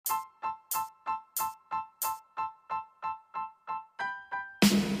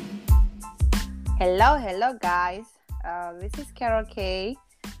Hello, guys. This is Carol K,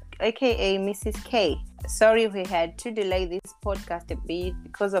 aka Mrs. K. Sorry we had to delay this podcast a bit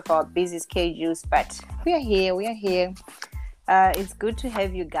because of our busy schedules, but we are here. It's good to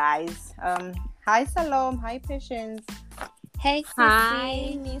have you guys. Hi, Salome. Hi, Patience. Hey,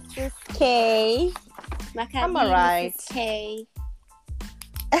 Hi, Mrs. K. I'm alright. Mrs. K.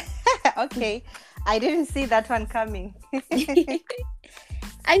 Okay, I didn't see that one coming.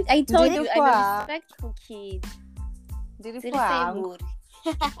 I told you I'm Ndilikuwa- a respectful kid. Ndilikuwa- Muri.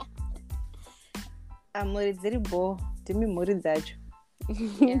 Muri dziribo ndimi mhuri dzacho.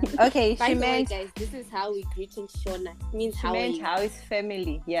 Yeah. Okay, By she the way, meant guys, this is how we greet in Shona. It means she how are meant you? how is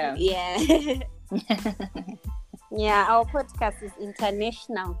family. Yeah. Yeah. Yeah, our podcast is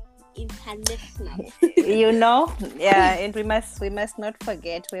international. International. You know, yeah, and we must not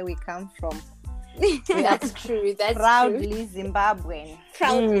forget where we come from. That's true. That's true. Proudly Zimbabwean.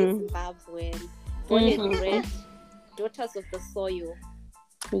 Proudly Zimbabwean. Born and bred. Daughters of the soil.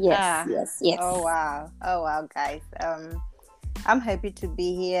 Yes, yes. Oh wow, guys. I'm happy to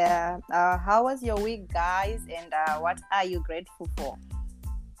be here. How was your week, guys? And what are you grateful for?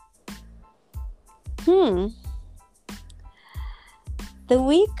 The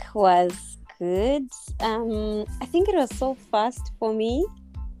week was good. I think it was so fast for me.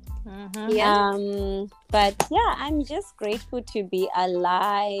 Mm-hmm. Yeah. But yeah, I'm just grateful to be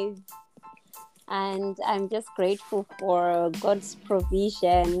alive. And I'm just grateful for God's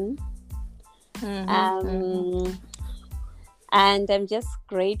provision. And I'm just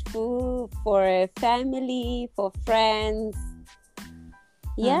grateful for family, for friends.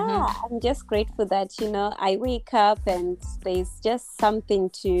 Yeah, I'm just grateful that, I wake up and there's just something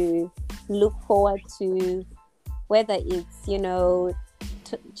to look forward to, whether it's,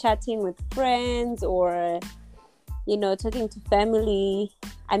 chatting with friends or, talking to family.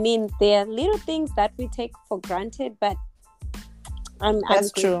 I mean, there are little things that we take for granted, but I'm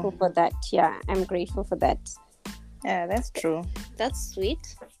grateful for that. Yeah, I'm grateful for that. Yeah, that's true. That's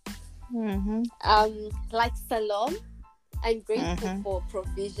sweet. Mm-hmm. Like Salome, I'm grateful for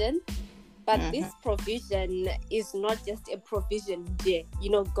provision, but this provision is not just a provision there.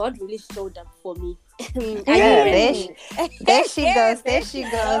 God really showed up for me. There she goes.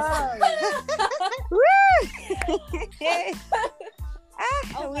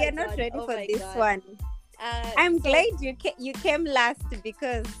 We are not ready for this one. I'm glad you came last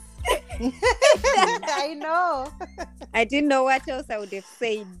because I know. I didn't know what else I would have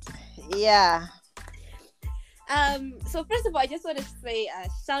said. Yeah. So first of all, I just want to say a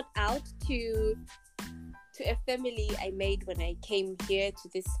shout out to a family I made when I came here to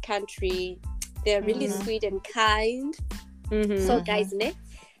this country. They're really sweet and kind. So guys,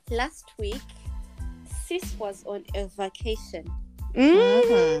 last week sis was on a vacation at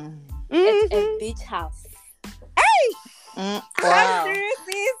a beach house. Wow.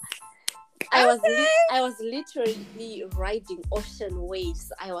 I was literally riding ocean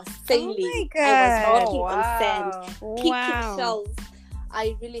waves. I was sailing. I was walking on sand, picking shells.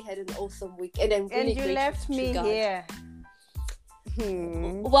 I really had an awesome week, and I'm really grateful you left to me God. here.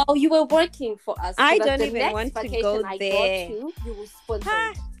 Well, you were working for us. I so that don't the even next want to vacation go I there. Go to, you will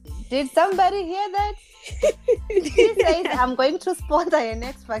sponsor it. Did somebody hear that? She says I'm going to sponsor your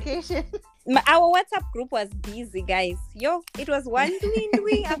next vacation. Our WhatsApp group was busy, guys. It was one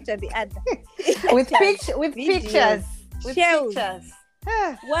doing after the other. with pictures. With Shells. pictures.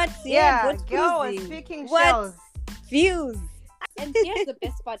 What? Yeah, boat girl was cruising. picking What? shells. Views. And here's the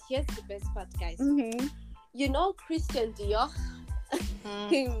best part, guys. You know Christian Dior?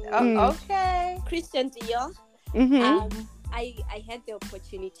 Okay. Christian Dior. I had the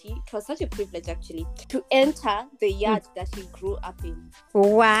opportunity, it was such a privilege actually, to enter the yard that he grew up in.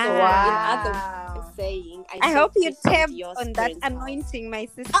 Wow. So in other words, saying, I hope you Christian tapped Dior's on that parents' house. anointing, my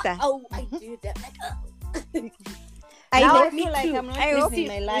sister. I do that. Now I hope feel like I'm not I hope living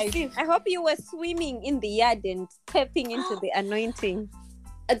my life. I hope you were swimming in the yard and tapping into the anointing.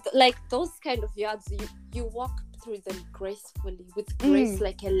 Like those kind of yards, you walk through them gracefully, with grace,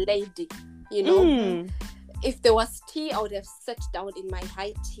 like a lady, If there was tea, I would have sat down in my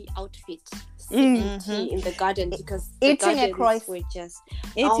high tea outfit, sipping tea in the garden because Eating the a croissant. were just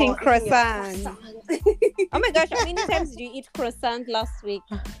Eating croissant. croissant. Oh my gosh, how many times did you eat croissant last week?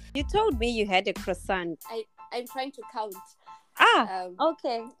 You told me you had a croissant. I'm trying to count.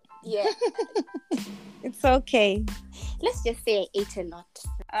 Okay. Yeah. It's okay. Let's just say I ate a lot.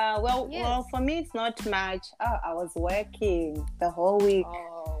 Well, for me, it's not much. I was working the whole week.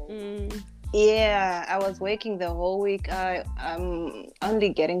 Yeah, I was working the whole week. I'm only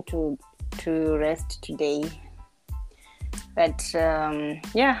getting to rest today. But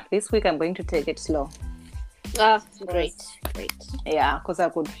yeah, this week I'm going to take it slow. Ah, great. Yeah, because I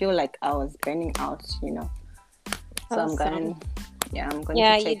could feel like I was burning out, So I'm going Yeah,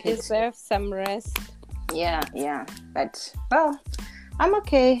 to take you it. deserve some rest. Yeah. But well, I'm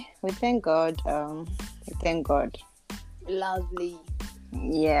okay. We thank God. Lovely.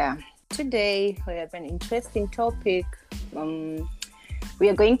 Yeah. Today we have an interesting topic. We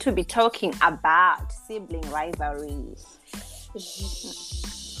are going to be talking about sibling rivalry.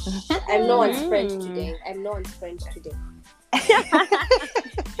 I'm no one's friend today.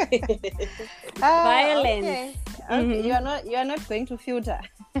 Violence. Okay. You are not going to filter.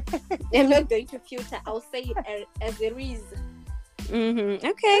 I'm not going to filter. I'll say it as it is.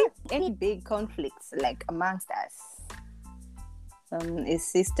 Okay. Any big conflicts like amongst us, as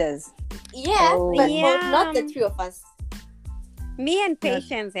sisters? Yeah, but Yeah. not the three of us. Me and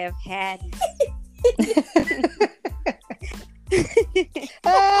Patience have had.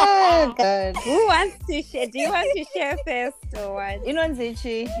 Oh God. Who wants to share? Do you want to share first or what?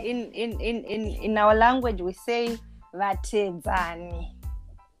 Zichi, in our language we say vatedzani.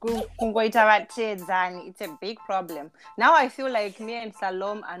 Kungoita vatedzani. It's a big problem. Now I feel like me and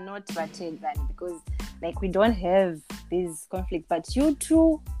Salom are not vatedzani because like we don't have this conflict. But you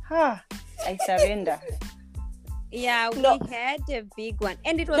two, I surrender. Yeah, we had a big one,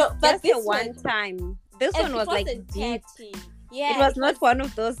 and it was but just a one time. This one was like deep. Petty. Yeah, it was not one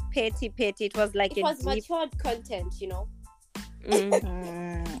of those petty. It was like it was deep. matured content,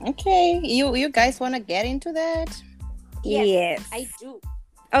 Okay, you guys want to get into that? Yes, I do.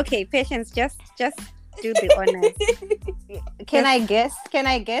 Okay, Patience, just do the honors. Can I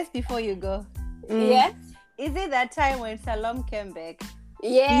guess before you go? Yes. Is it that time when Salom came back?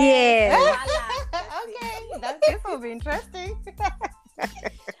 Yeah. Okay, this will be interesting.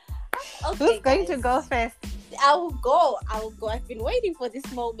 Okay, Who's going to guys. go first? I will go. I've been waiting for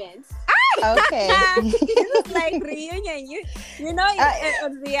this moment. Okay. This is like reunion. You know, a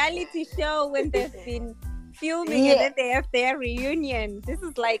reality show when they've been filming and then they have their reunion. This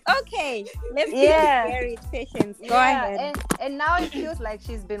is like, okay, let's get married. Patience. Go ahead. And now it feels like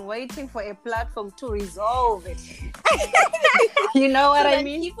she's been waiting for a platform to resolve it. You know what I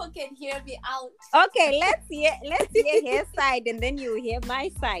mean? People can hear me out. Okay, let's hear her side and then you hear my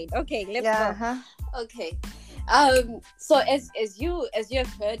side. Okay, let's go. Okay. So as you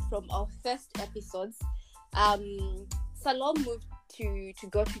have heard from our first episodes, Salom moved to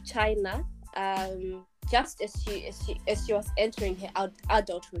go to China just as she was entering her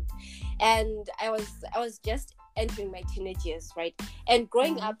adulthood, and I was just entering my teenage years, right? And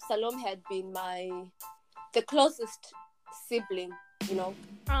growing up, Salom had been the closest sibling,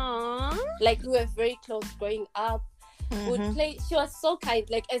 Aww. like we were very close growing up. Would play. She was so kind,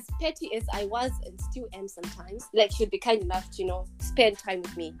 like as petty as I was and still am sometimes. Like she'd be kind enough to spend time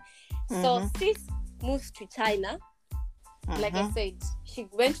with me. So sis moved to China. Like I said, she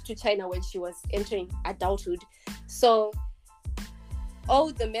went to China when she was entering adulthood. So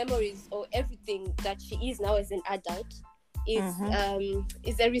all the memories or everything that she is now as an adult is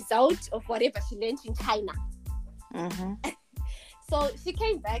a result of whatever she learned in China. So she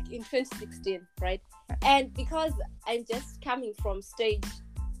came back in 2016, right? And because I'm just coming from stage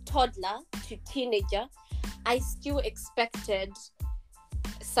toddler to teenager, I still expected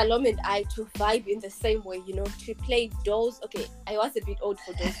Salom and I to vibe in the same way, to play dolls. Okay, I was a bit old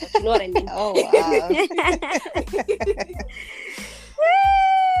for dolls, but you know what I mean. Oh, wow.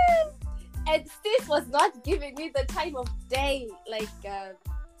 And sis was not giving me the time of day,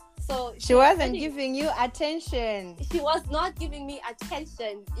 so she wasn't giving you attention. She was not giving me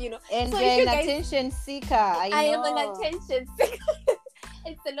attention, And so you're an attention seeker. I am an attention seeker.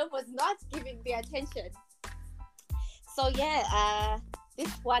 And Salom was not giving me attention. So yeah,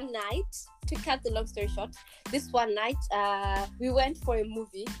 this one night, to cut the long story short, we went for a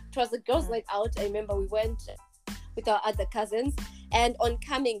movie. It was a girls' night out. I remember we went with our other cousins, and on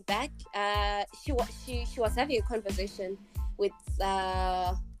coming back, she was having a conversation with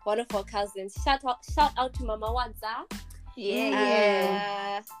one of our cousins. Shout out to Mama Wanza.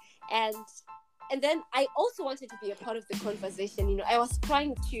 Yeah. And then I also wanted to be a part of the conversation. I was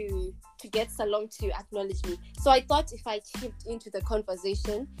trying to get Salom to acknowledge me. So I thought if I chipped into the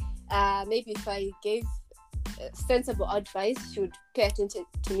conversation, maybe if I gave sensible advice, she would pay attention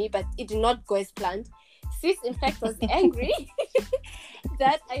to me. But it did not go as planned. Sis, in fact, was angry.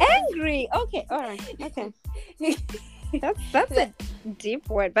 Angry? Okay, all right. Okay. That's a deep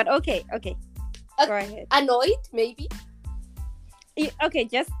word, but okay. Go ahead. Annoyed, maybe. Okay,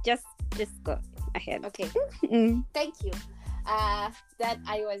 just go ahead. Okay. Thank you. That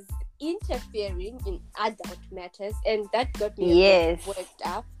I was interfering in adult matters, and that got me Yes. worked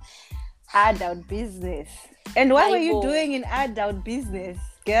up. Adult business. And what were you Rival. doing in adult business,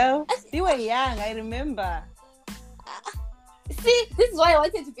 girl? You were young, I remember. See, this is why I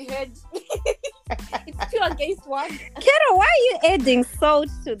wanted to be heard. It's 2 against 1. Kara, why are you adding salt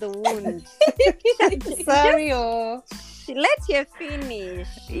to the wound? Sorry, oh. Let you finish.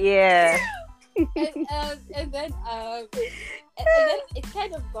 Yeah. and then it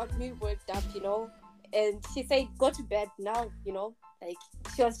kind of got me worked up, and she said, go to bed now, like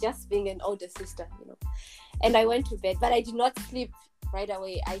she was just being an older sister, and I went to bed, but I did not sleep right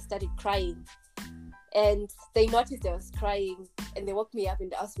away. I started crying, and they noticed I was crying, and they woke me up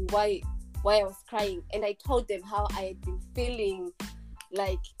and asked me why I was crying, and I told them how I had been feeling.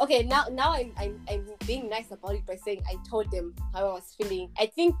 Like, okay, now I'm being nice about it by saying I told them how I was feeling. I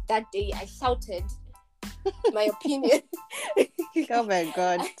think that day I shouted my opinion. Oh my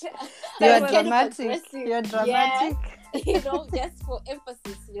God. You're dramatic. You're dramatic. Yeah, just for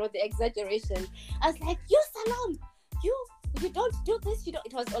emphasis, the exaggeration. I was like, you Salom, you don't do this,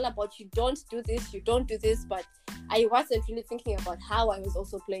 it was all about you don't do this, you don't do this, but I wasn't really thinking about how I was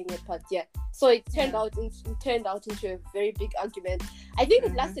also playing a part. Yeah. So it turned out into a very big argument. I think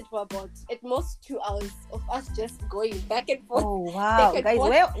it lasted for about at most 2 hours of us just going back and forth. Oh wow. Guys,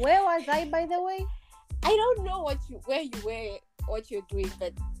 where was I, by the way? I don't know where you were, what you're doing,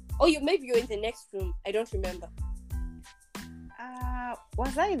 but maybe you were in the next room. I don't remember.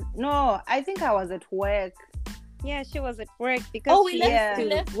 Was I? No, I think I was at work. Yeah, she was at work because we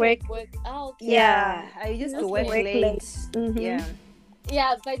left work. Oh, okay. Yeah, I used to work late. Mm-hmm.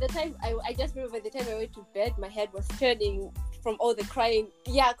 Yeah. By the time I just remember, by the time I went to bed, my head was turning from all the crying.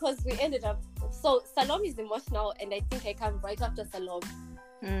 Yeah, because we ended up. So Salom is emotional, and I think I come right after Salom.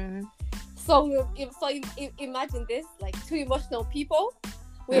 Mm-hmm. So imagine this, like 2 emotional people.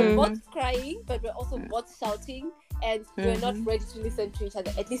 We're both crying, but we're also both shouting, and we're not ready to listen to each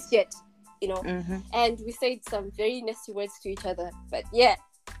other, at least yet. And we said some very nasty words to each other, but yeah,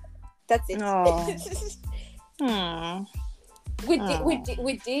 that's it. We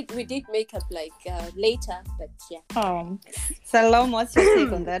did make up like later, but yeah. Salom, what's your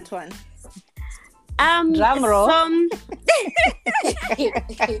take on that one? Drum roll.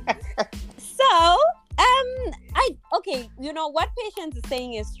 What Patience is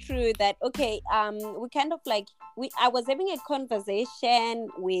saying is true. That we kind of like I was having a conversation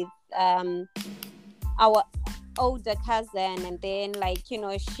with our older cousin, and then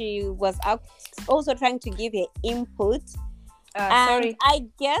she was also trying to give her input. Sorry. I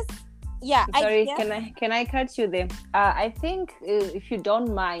guess. Yeah. Sorry, can I cut you there? I think if you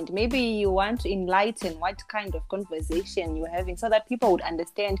don't mind, maybe you want to enlighten what kind of conversation you're having, so that people would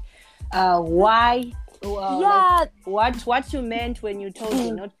understand why. What you meant when you told me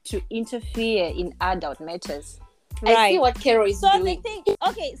not to interfere in adult matters. Right. I see what Carol is doing. The thing, to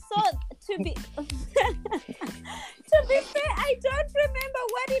be fair, I don't remember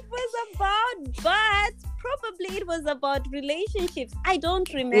what it was about, but probably it was about relationships. I don't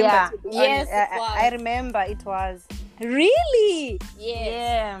remember. Yeah. Yes, I remember it was. Really? Yes.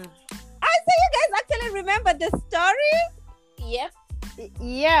 Yeah. So you guys actually remember the story? Yep.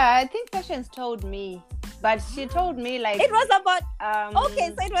 Yeah, I think Patience told me, but she told me like it was about. So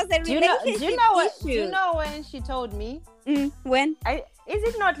it was a relationship issue. Do you know when she told me? When? Is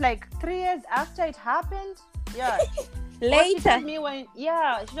it not like 3 years after it happened? Yeah. Later. She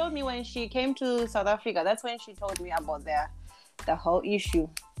told me when she came to South Africa. That's when she told me about the whole issue,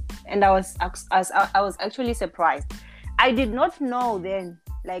 and I was actually surprised. I did not know then.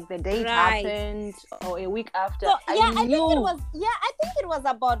 Like the day it happened, or a week after. So, I think it was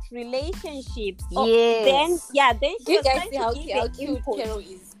about relationships. Yes. Then she was trying to give her input.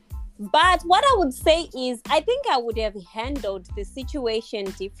 But what I would say is, I think I would have handled the situation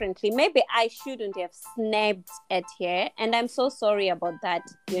differently. Maybe I shouldn't have snapped at her, and I'm so sorry about that.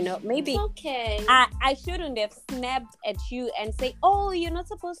 Maybe okay. I shouldn't have snapped at you and say, "Oh, you're not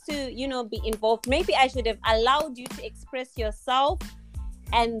supposed to, be involved." Maybe I should have allowed you to express yourself.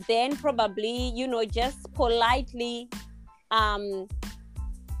 And then probably, just politely, guide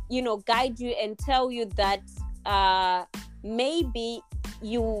you and tell you that maybe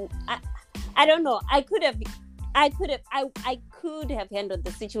you, I don't know. I could have handled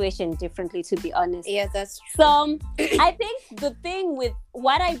the situation differently, to be honest. Yeah, that's true. So I think the thing with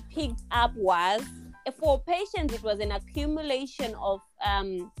what I picked up was, for Patience, it was an accumulation of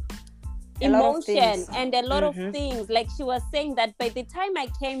emotion and a lot of things. Like she was saying that by the time I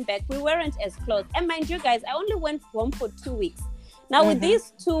came back, we weren't as close. And mind you guys, I only went home for 2 weeks. Now with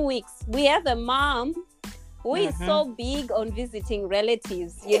these 2 weeks, we have a mom who is so big on visiting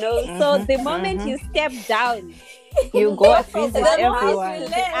relatives, you know. So the moment you step down, you go visit everyone.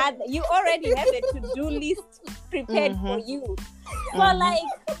 You already have a to-do list prepared for you. So like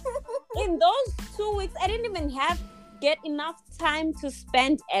in those 2 weeks, I didn't even get enough time to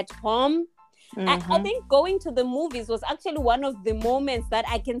spend at home. I think going to the movies was actually one of the moments that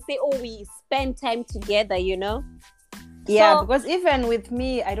I can say, oh, we spent time together, you know. Yeah, so, because even with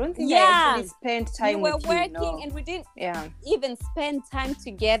me, I don't think I actually spent time with you. We were working and we didn't even spend time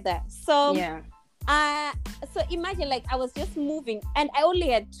together. So so imagine, like, I was just moving and I only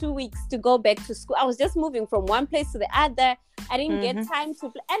had 2 weeks to go back to school. I was just moving from one place to the other. I didn't get time to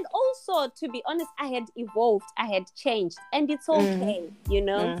play. And also, to be honest, I had evolved. I had changed. And it's okay, you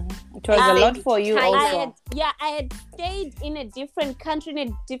know. It was a lot for you also. I had stayed in a different country, in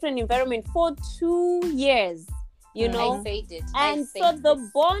a different environment for 2 years. You know, and so the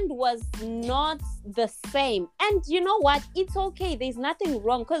bond was not the same. And you know what? It's okay. There's nothing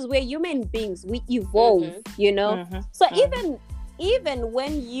wrong because we're human beings. We evolve, you know. So even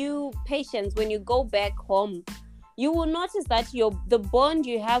when you go back home, you will notice that the bond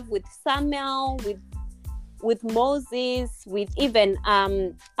you have with Samuel, with Moses, with even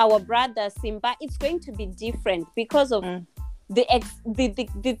our brother Simba, it's going to be different because of the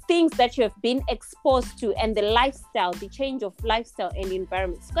things that you have been exposed to and the lifestyle, the change of lifestyle and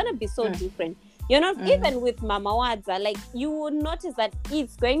environment. It's going to be so different. You know, even with Mama Wadza, like, you will notice that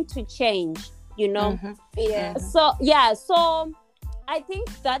it's going to change, you know. So I think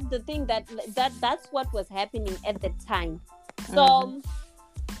that the thing that's what was happening at the time. So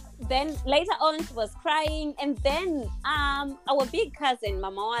then later on she was crying, and then our big cousin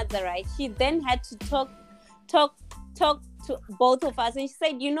Mama Wadza, right, she then had to talk to both of us, and she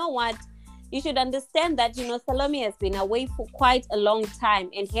said, you know what, you should understand that, you know, Salome has been away for quite a long time,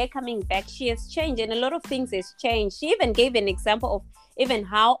 and her coming back, she has changed, and a lot of things has changed. She even gave an example of even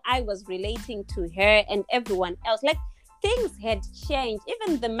how I was relating to her and everyone else. Like, things had changed,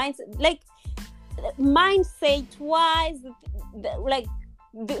 even the mindset wise, like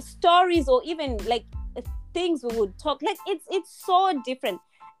the stories, or even like things we would talk, like it's so different.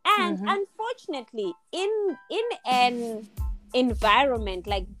 And unfortunately, in an environment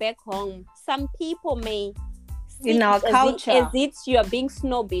like back home, some people may see in our culture as it's you are being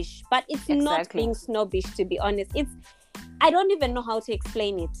snobbish, but it's not being snobbish, to be honest. I don't even know how to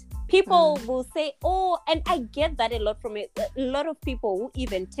explain it. People will say, oh, and I get that a lot from it. A lot of people who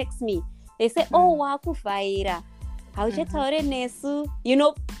even text me, they say, oh, wakufaira, you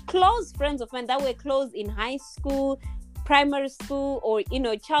know, close friends of mine that were close in high school, primary school, or, you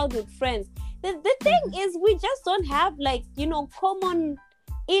know, childhood friends. The thing is, we just don't have, like, you know, common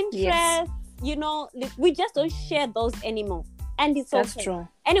interests. You know, we just don't share those anymore, and it's okay. That's true.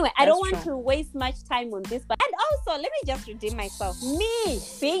 Anyway, I don't want to waste much time on this, and also let me just redeem myself. Me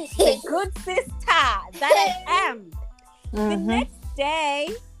being the good sister that I am. The next day,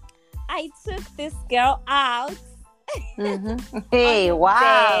 I took this girl out. Hey,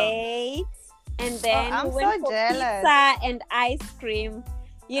 wow! Date, and then we went for pizza and ice cream.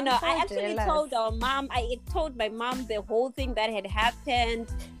 You know, I actually told our mom. I told my mom the whole thing that had happened,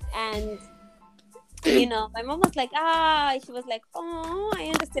 and you know, my mom was like, she was like, oh, I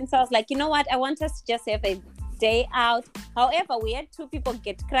understand. So I was like, you know what? I want us to just have a day out. However, we had two people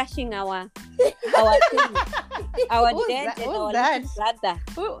get crashing our thing, our dad and our little brother.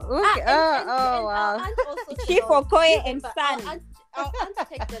 Wow! Chief Okoye and son.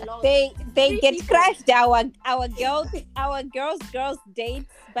 They get crashed our girls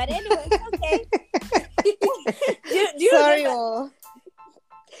dates, but anyway, okay. do you Sorry,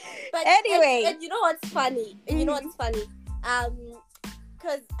 but anyway, and you know what's funny?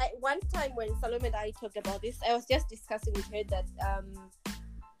 Because one time when Salome and I talked about this, I was just discussing with her that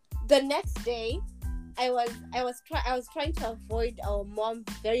the next day I was trying to avoid our mom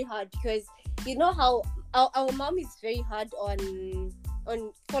very hard, because you know how our mom is very hard on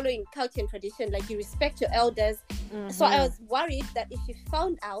following culture and tradition, like you respect your elders. So I was worried that if she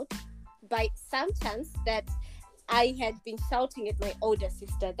found out by some chance that I had been shouting at my older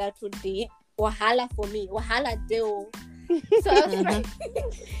sister, that would be wahala for me, wahala deo. So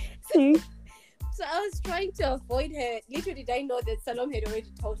I was trying to avoid her. Little did I know that Salome had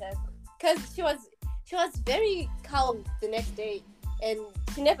already told her, because she was very calm the next day and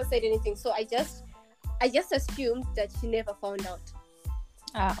she never said anything. So I just assumed that she never found out.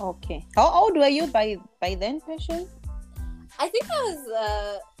 Okay. How old were you by then, Patience? I think I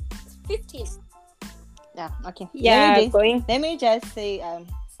was 15. Yeah. Okay. Yeah. Let me just say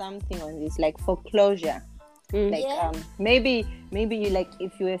something on this, like, for closure. Like maybe you, like,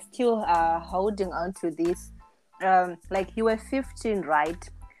 if you were still holding on to this, like you were 15, right?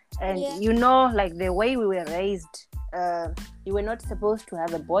 And you know, like the way we were raised, you were not supposed to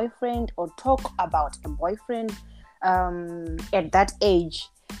have a boyfriend or talk about a boyfriend at that age.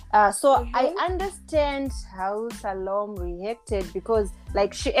 So I understand how Salome reacted, because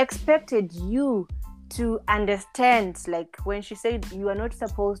like she expected you to understand, like when she said you are not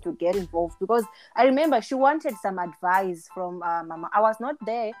supposed to get involved, because I remember she wanted some advice from Mama. I was not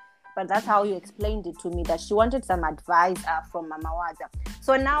there, but that's how you explained it to me, that she wanted some advice from Mama Waza.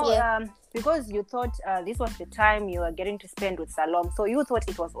 So now because you thought this was the time you were getting to spend with Salome, so you thought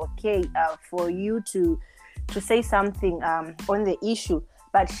it was okay for you to say something on the issue,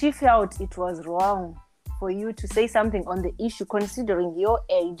 but she felt it was wrong for you to say something on the issue considering your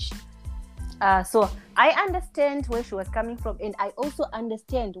age. So I understand where she was coming from, and I also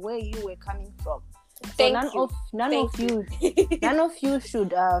understand where you were coming from. So none of you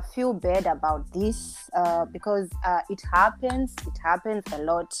should feel bad about this, because it happens a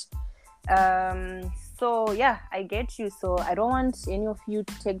lot. So yeah, I get you. So I don't want any of you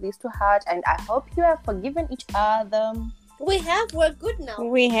to take this to heart, and I hope you have forgiven each other. We're good now.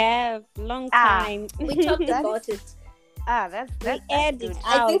 We have long time. We talked about it. That's good. I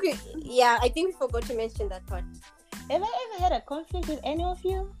think we forgot to mention that part. Have I ever had a conflict with any of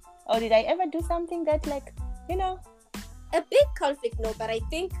you? Or did I ever do something that, like, you know? A big conflict, no, but I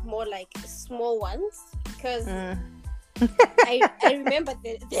think more like small ones. Because I remember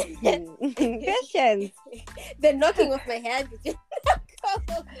the knocking of my head.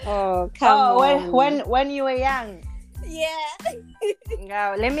 Oh, come on. When you were young. Yeah.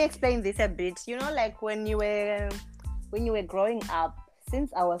 Now, let me explain this a bit. You know, like when you were growing up,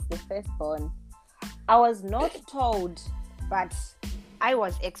 since I was the firstborn, I was not told, but I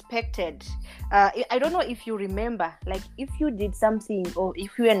was expected. I don't know if you remember, like if you did something or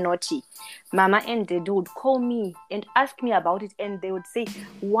if you were naughty, Mama and Dad would call me and ask me about it, and they would say,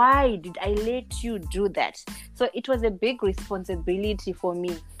 why did I let you do that? So it was a big responsibility for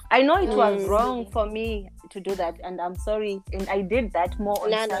me. I know it was wrong for me to do that, and I'm sorry, and I did that more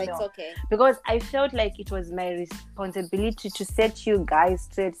on No, it's okay. Because I felt like it was my responsibility to set you guys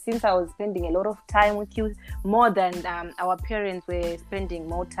straight, since I was spending a lot of time with you, more than our parents were spending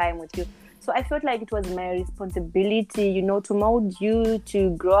more time with you. So I felt like it was my responsibility, you know, to mold you to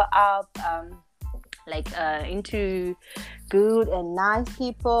grow up into good and nice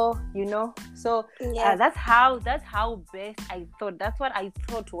people, you know. So that's how best I thought. That's what I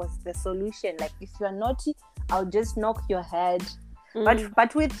thought was the solution. Like, if you are naughty, I'll just knock your head.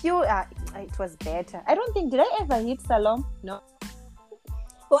 But with you, it was better. I don't think, did I ever hit Salome? No.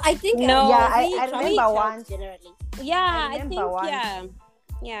 Well, I think no. Yeah, I remember once. Generally. Yeah, I think once.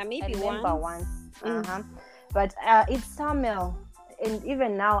 Yeah, maybe I remember once. But it's Samuel. And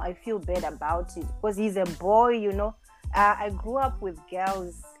even now, I feel bad about it, because he's a boy, you know. I grew up with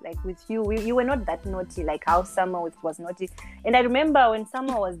girls, like with you. You were not that naughty, like how Summer was naughty. And I remember when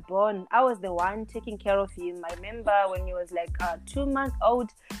Summer was born, I was the one taking care of him. I remember when he was like 2 months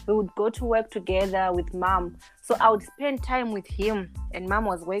old, we would go to work together with Mom. So I would spend time with him, and Mom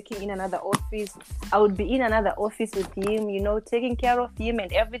was working in another office. I would be in another office with him, you know, taking care of him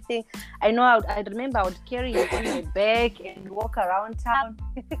and everything. I remember I would carry him on my back and walk around town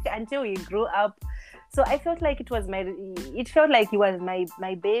until he grew up. So I felt like it felt like he was my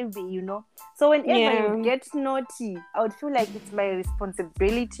baby, you know. So whenever you get naughty, I would feel like it's my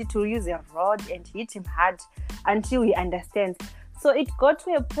responsibility to use a rod and hit him hard until he understands. So it got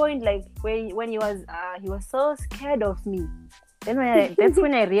to a point like when he was so scared of me. Then that's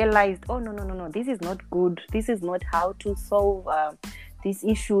when I realized, oh no, this is not good. This is not how to solve this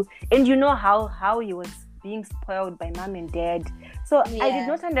issue. And you know how he was being spoiled by Mom and Dad. So I did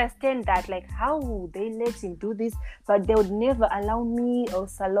not understand that, like, how would they let him do this, but they would never allow me or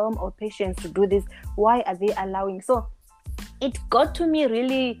Salome or Patience to do this. Why are they allowing? So it got to me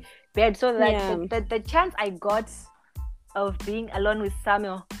really bad. So that the chance I got of being alone with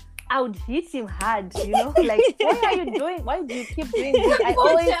Samuel, I would hit him hard, you know, like, why do you keep doing this? I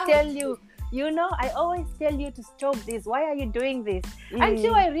always tell you, you know, I always tell you to stop this. Why are you doing this?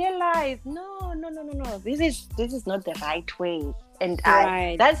 Until I realized, no, this is not the right way. And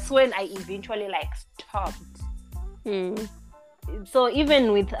that's when I eventually like stopped. So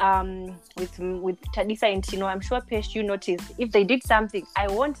even with Tadisa and Tino, I'm sure Pesh, you noticed, if they did something, I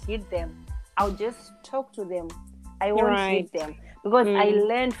won't hit them. I'll just talk to them. I won't hit them, because I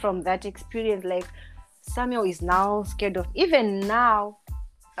learned from that experience. Like, Samuel is now scared of, even now,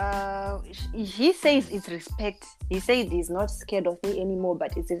 he says it's respect. He said he's not scared of me anymore,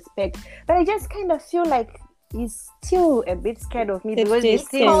 but it's respect. But I just kind of feel like he's still a bit scared of me The because you It's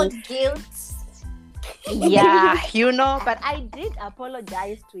think, called guilt. yeah, but I did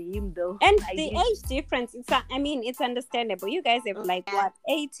apologize to him though. And I the did. age difference, it's understandable. You guys have like what,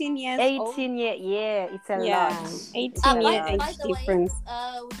 18 years old? 18 years, yeah, it's a Yeah, lot. 18 year age By the way, difference.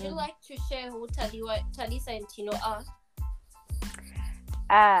 would you like to share who Talisa and Tino are?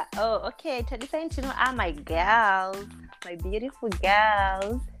 Okay. Talisa and Chino are my girls, my beautiful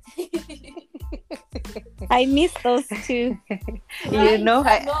girls. I miss those two. You know,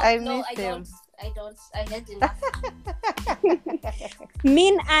 Right? I No, miss them. I had enough.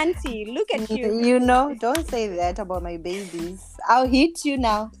 Mean auntie, look at you. You know, don't say that about my babies. I'll hit you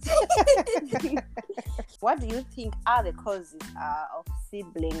now. What do you think are the causes of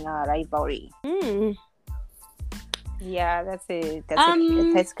sibling rivalry? Yeah, that's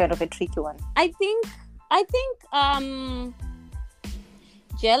kind of a tricky one. I think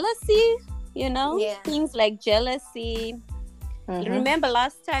jealousy, Yeah. things like jealousy. Mm-hmm. Remember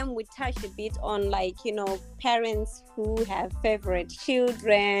last time we touched a bit on parents who have favorite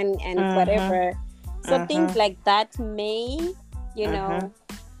children and whatever. So things like that may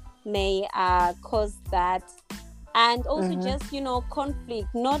cause that. And also just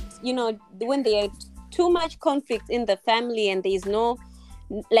conflict, not when there are too much conflict in the family and there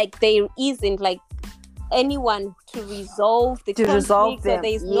isn't anyone to resolve the conflict, so there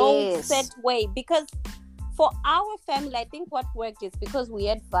is no set way. Because for our family, I think what worked is because we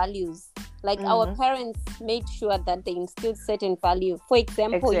had values. Our parents made sure that they instilled certain value. For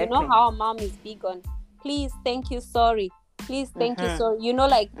example, you know how our mom is big on please, thank you, sorry. Please, thank you, sorry.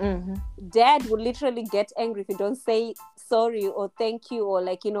 Dad would literally get angry if you don't say sorry or thank you, or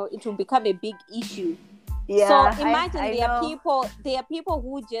it will become a big issue. Yeah, So imagine I there are know. people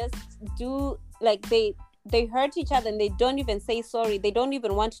who just do they hurt each other and they don't even say sorry. They don't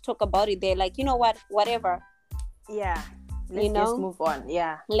even want to talk about it. They're like, you know what, whatever. Yeah, let's just move on.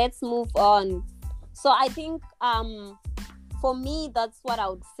 Yeah, let's move on. So I think for me, that's what I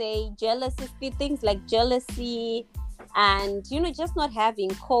would say. Jealousy, things like jealousy and just not having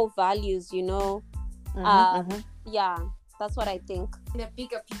core values, yeah, that's what I think. In a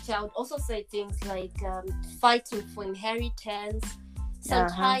bigger picture, I would also say things like fighting for inheritance.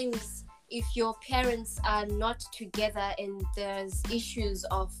 Sometimes if your parents are not together and there's issues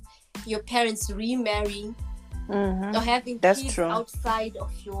of your parents remarrying or having kids outside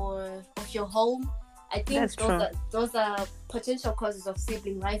of your home, I think those are potential causes of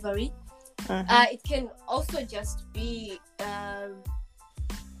sibling rivalry. It can also just be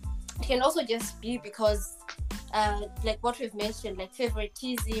because like what we've mentioned, like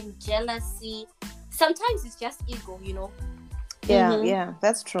favoritism, jealousy. Sometimes it's just ego, Yeah,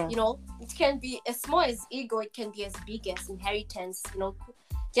 that's true. It can be as small as ego, it can be as big as inheritance,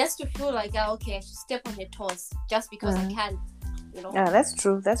 just to feel like, okay, I should step on your toes just because I can, Yeah, that's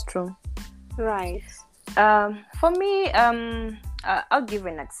true. Right. For me, I'll give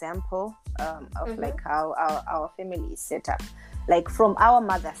an example of how our family is set up. Like from our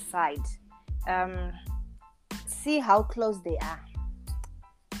mother's side, see how close they are.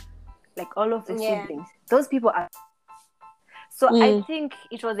 Like all of the siblings, those people are. So I think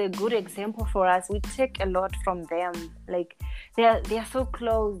it was a good example for us. We take a lot from them. Like they are so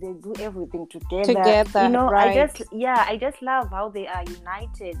close. They do everything together. Right. I just love how they are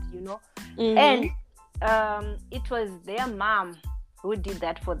united. And it was their mom who did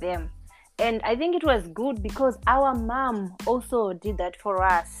that for them. And I think it was good because our mom also did that for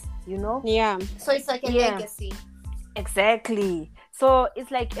us, Yeah. So it's like a legacy. Exactly. So it's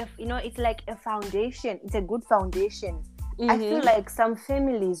like it's like a foundation. It's a good foundation. I feel like some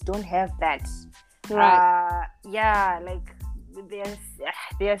families don't have that. Right. Like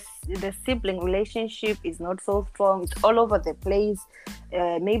there's the sibling relationship is not so strong. It's all over the place.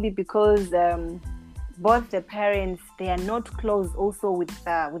 Maybe because both the parents, they are not close also with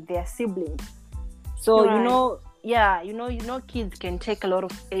their siblings. So kids can take a lot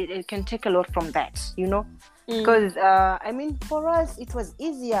of it can take a lot from that, because for us it was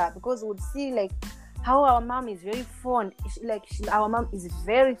easier because we would see like how our mom is very fond, our mom is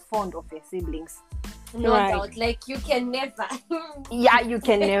very fond of her siblings. No doubt. Like you can never. Yeah, you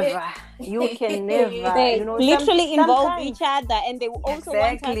can never. They literally involve each other, and they also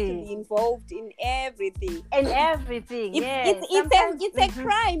want us to be involved in everything. It's a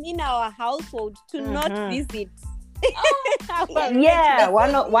crime in our household to not visit.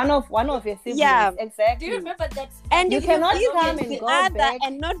 One of your siblings. Yeah, Do exactly. you remember that? And you cannot come and the go other back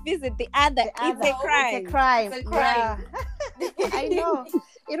and not visit the other. It's a crime. Yeah. I know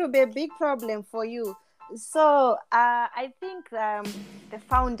it will be a big problem for you. So I think the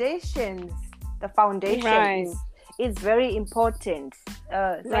foundations The foundation Right. is very important. So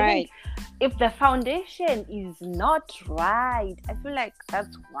I Right. think if the foundation is not right, I feel like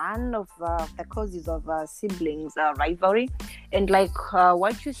that's one of the causes of siblings rivalry. And like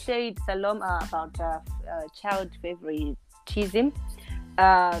what you said, Salom, about child favoritism,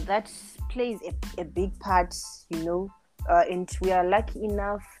 that plays a big part, you know. And we are lucky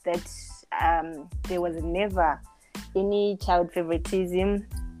enough that there was never any child favoritism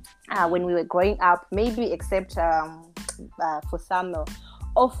when we were growing up, maybe except for some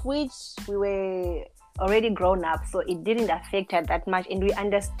of which we were already grown up, so it didn't affect her that much, and we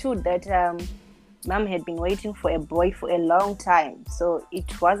understood that mom had been waiting for a boy for a long time, so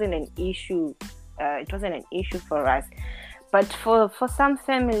it wasn't an issue. It wasn't an issue for us, but for some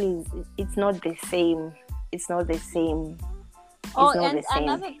families, it's not the same. It's not the same. Oh, and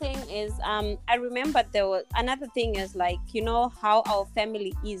another thing is, I remember there was another thing is like, you know how our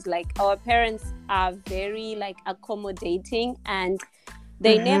family is, like our parents are very like accommodating, and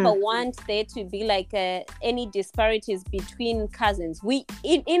they never want there to be like any disparities between cousins. We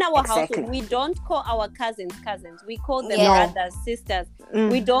in our household, we don't call our cousins, we call them brothers, sisters.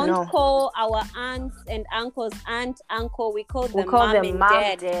 We don't call our aunts and uncles aunt, uncle. We call them mom and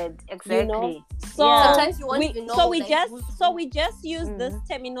dad. Exactly. You know? So sometimes you want to know, we just use this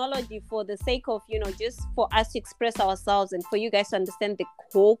terminology for the sake of, you know, just for us to express ourselves and for you guys to understand the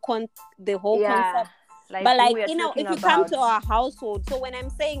whole concept. Like, but like, you know, if you come to our household, so when I'm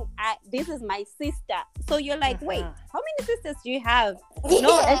saying this is my sister, so you're like, wait, how many sisters do you have?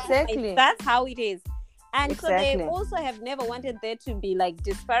 No, exactly. That's how it is. And so they also have never wanted there to be like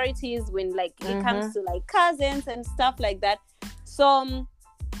disparities when like it comes to like cousins and stuff like that. So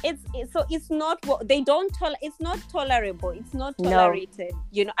it's not what they don't it's not tolerable. It's not tolerated.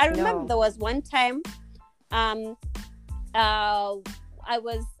 You know, I remember there was one time, I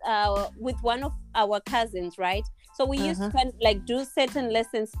was with one of our cousins, right? So we used to kind of like do certain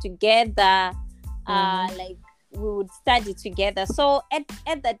lessons together, like we would study together. So at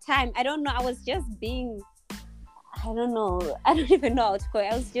that time, I don't know, I was just being, I don't even know how to call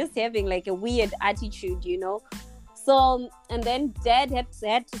it. I was just having like a weird attitude, you know. So, and then dad had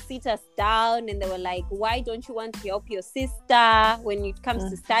to sit us down, and they were like, why don't you want to help your sister when it comes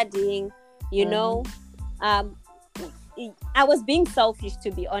to studying, you know? I was being selfish,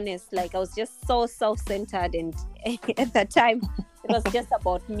 to be honest. Like, I was just so self-centered, and at that time it was just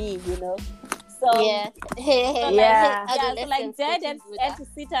about me, you know. So so like dad had to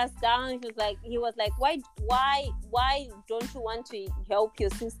sit us down. He was like, why don't you want to help your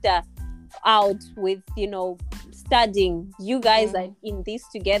sister out with, you know, studying? You guys are in this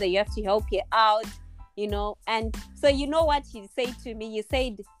together, you have to help her out, you know. And so, you know what he said to me? He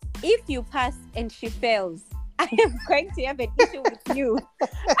said, if you pass and she fails, I am going to have an issue with you.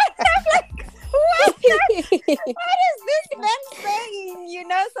 I'm like, what is this man saying? You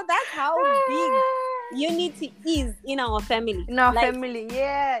know, so that's how big unity is in our family. In our family,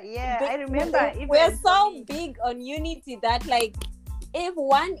 I remember. We're so big on unity that, like, if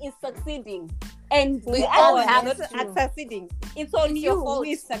one is successing and we all are not succeeding, it's on you who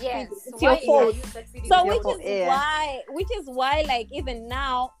is succeeding. Yes. It's your fault. So which is why, like, even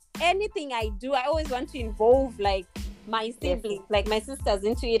now, anything I do, I always want to involve like my siblings, like my sisters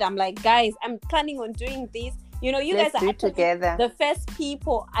into it. I'm like, guys, I'm planning on doing this. You know, you guys are together the first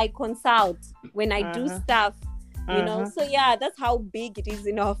people I consult when I do stuff. You know, so yeah, that's how big it is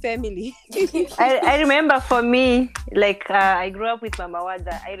in our family. I remember for me, like I grew up with Mama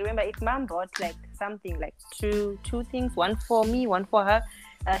Wada. I remember if mom bought like something like two things, one for me, one for her,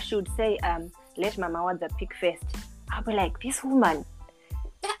 she would say, let Mama Wada pick first. I'll be like, this woman.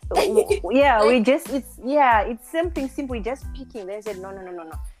 It's something simple, just picking. They said no,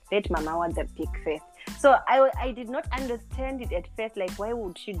 let Mama Wada pick first. So I did not understand it at first, like why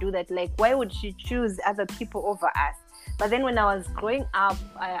would she do that, like why would she choose other people over us? But then when I was growing up,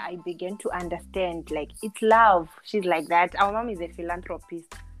 I began to understand, like, it's love. She's like that. Our mom is a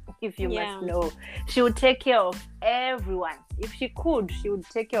philanthropist, if you must know. She would take care of everyone. If she could, she would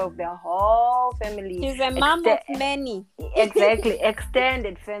take care of the whole family. She's a mom of many. Exactly.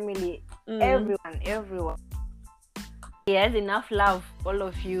 Extended family. Everyone. He has enough love, all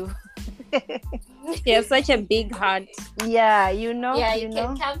of you. She has such a big heart. Yeah, you know. Yeah, you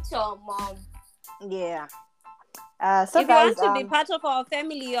can come to our mom. Yeah. So if guys, you want to be part of our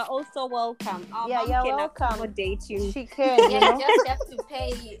family, you're also welcome. Our mom can welcome. Accommodate you. She can. You know? Just have to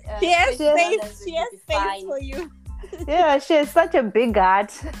pay. She has space for you. Yeah, she has such a big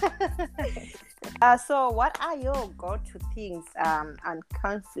heart. So what are your go-to things on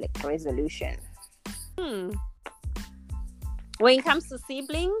conflict resolution? When it comes to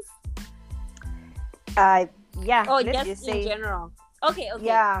siblings? Yeah, Or let's just just in say general? Okay.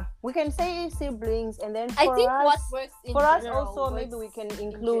 yeah, we can say siblings, and then I for think us, what works in for us general also maybe we can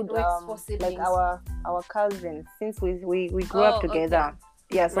include for like siblings. our cousins, since we grew Oh, up together.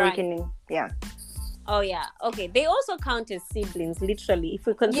 okay. Yeah, so Right. we can Oh yeah. Okay. They also count as siblings, literally, if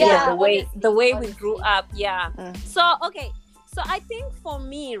we consider Yeah, the way honestly, we grew honestly. up. Yeah. Mm. So okay. So I think for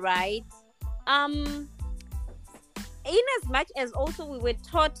me, right, in as much as also we were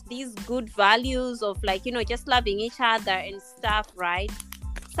taught these good values of, like, just loving each other and stuff, right?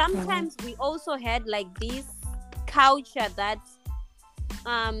 Sometimes we also had like this culture that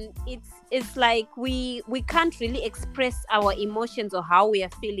it's like we can't really express our emotions or how we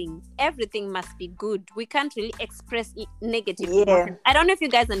are feeling. Everything must be good. We can't really express negative emotions. I don't know if you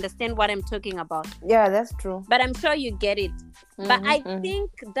guys understand what I'm talking about. Yeah, that's true. But I'm sure you get it. But I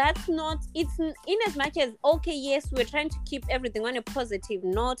think that's not, it's in as much as, okay, yes, we're trying to keep everything on a positive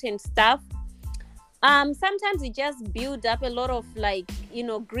note and stuff. Sometimes it just build up a lot of, like,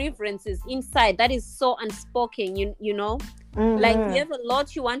 grievances inside that is so unspoken, you know. Like, you have a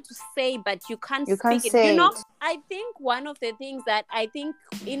lot you want to say, but you can't speak it. I think one of the things that I think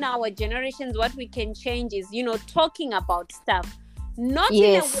in our generations, what we can change is, talking about stuff. Not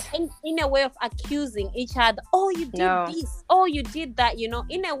in a way of accusing each other. Oh, you did this. Oh, you did that.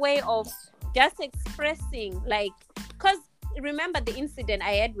 In a way of just expressing, like, because remember the incident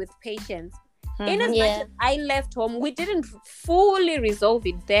I had with Patience. In as much as I left home, we didn't fully resolve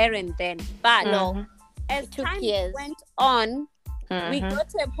it there and then. But as time went on, we got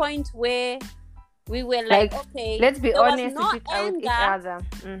to a point where we were like, okay, let's be honest with each other.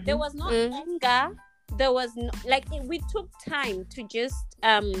 There was no anger. There was no, like, we took time to just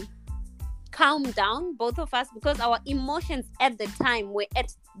calm down, both of us, because our emotions at the time were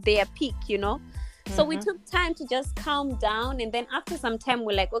at their peak, So we took time to just calm down, and then after some time,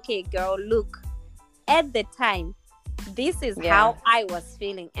 we're like, okay, girl, look, at the time, this is how I was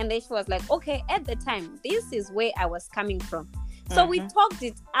feeling. And then she was like, okay, at the time, this is where I was coming from. So we talked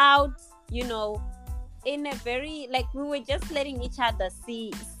it out, in a very, like, we were just letting each other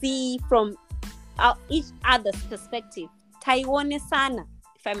see from each other's perspective. Taiwane sana,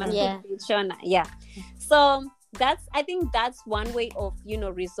 if I must put it, Shona. Yeah. So I think that's one way of,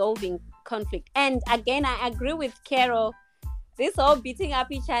 resolving conflict. And again, I agree with Carol. This whole beating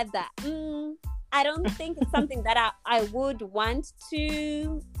up each other. I don't think it's something that I would want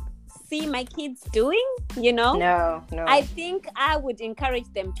to see my kids doing, No. I think I would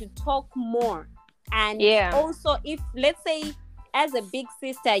encourage them to talk more. And also, if, let's say, as a big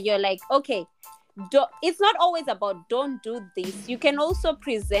sister, you're like, okay, it's not always about don't do this. You can also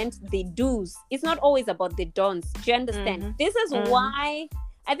present the do's. It's not always about the don'ts. Do you understand? This is why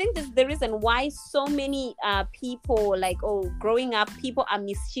I think this is the reason why so many people, like, growing up, people are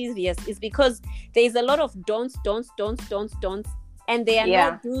mischievous, is because there is a lot of don'ts, and they are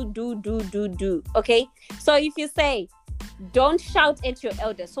not do. Okay? So if you say, don't shout at your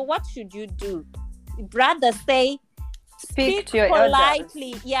elders, so what should you do? Rather say, speak to your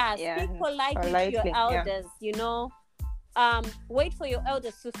politely. elders. Speak politely to your elders, wait for your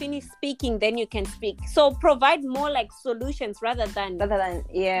elders to finish speaking, then you can speak. So provide more like solutions rather than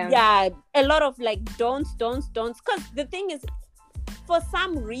a lot of like don'ts. Because the thing is, for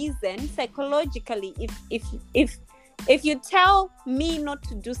some reason, psychologically, if you tell me not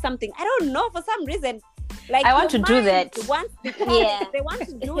to do something, I don't know, for some reason, like, I want to do that. They want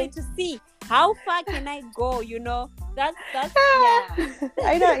to do it to see how far can I go, That's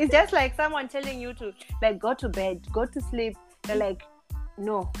I know, it's just like someone telling you to, like, go to bed, go to sleep. They're like,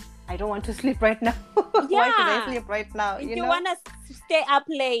 no, I don't want to sleep right now. Why should I sleep right now? If you want to stay up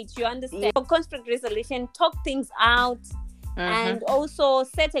late, you understand. For conflict resolution, talk things out, and also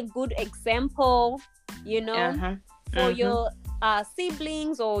set a good example, for your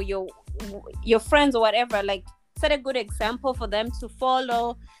siblings or your friends or whatever. Like, set a good example for them to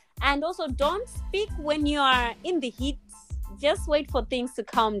follow. And also, don't speak when you are in the heat. Just wait for things to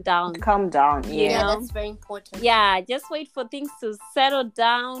calm down. Yeah, that's very important. Yeah, just wait for things to settle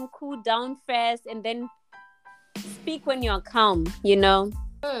down, cool down first, and then speak when you're calm,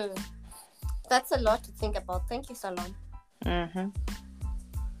 That's a lot to think about. Thank you, Salom.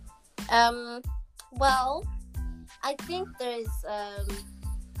 Well, I think there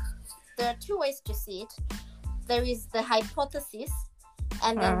are two ways to see it. There is the hypothesis,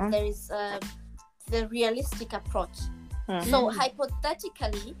 and then there is the realistic approach. So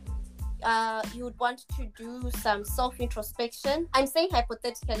hypothetically, you would want to do some self-introspection. I'm saying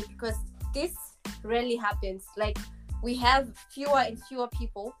hypothetically because this rarely happens. Like, we have fewer and fewer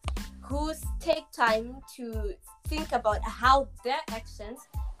people who take time to think about how their actions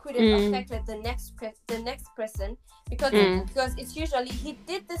could have affected the next person, because it's usually he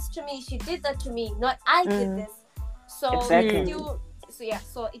did this to me, she did that to me, not I did this. So Exactly.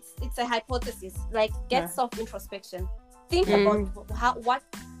 so it's a hypothesis. Like, get self introspection. Think about what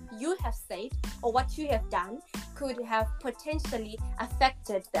you have said or what you have done could have potentially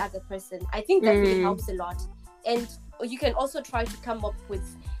affected the other person. I think that really helps a lot. And you can also try to come up with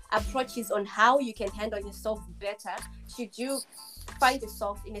approaches on how you can handle yourself better should you find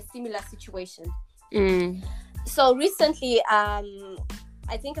yourself in a similar situation. So recently,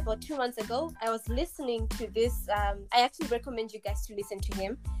 I think about 2 months ago, I was listening to this. I actually recommend you guys to listen to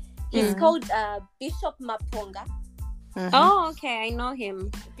him. He's called Bishop Maponga. Oh, okay, I know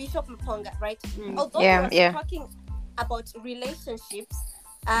him. Bishop Maponga, right? Although he was talking about relationships,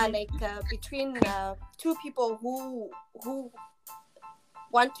 between two people who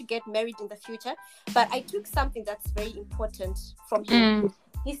want to get married in the future, but I took something that's very important from him.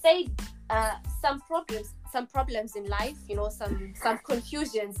 He said some problems in life, some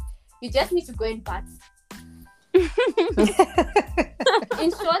confusions, you just need to go in bath. in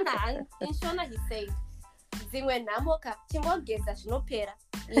Shona he said, zimwe namoka chimogeza chinopera,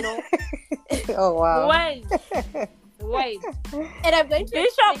 Oh wow. Wait. And I'm going to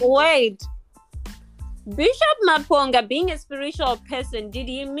Bishop Maponga, being a spiritual person, did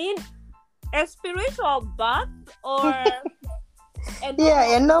he mean a spiritual bath or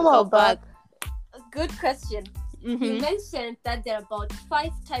a normal bath? Good question. You mentioned that there are about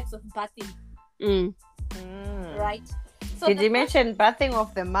 5 types of bathing. Right? So did you mention bathing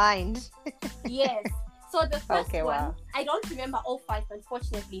of the mind? Yes. So the first one, wow. I don't remember all 5,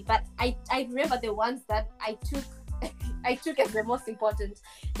 unfortunately, but I remember the ones that I took as the most important.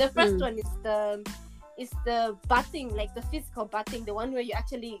 The first one is the bathing, like the physical bathing, the one where you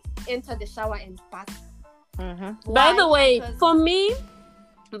actually enter the shower and bath. By the way, for me,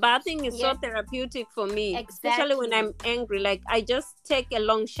 bathing is so therapeutic for me, especially when I'm angry. Like, I just take a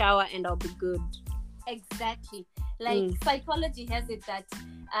long shower and I'll be good. Exactly. Like, psychology has it that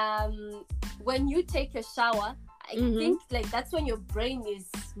when you take a shower, I think like that's when your brain is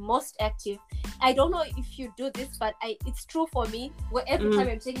most active. I don't know if you do this, but it's true for me. Where every time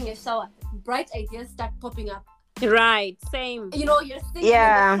I'm taking a shower, bright ideas start popping up. Right, same. You're thinking in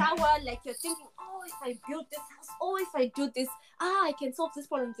the shower, like you're thinking, oh, if I build this house, oh, if I do this, I can solve this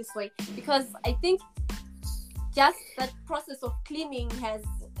problem this way. Because I think just that process of cleaning has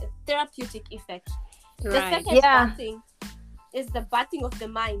a therapeutic effect. The second bathing is the bathing of the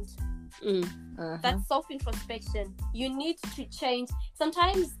mind. That's self-introspection. You need to change.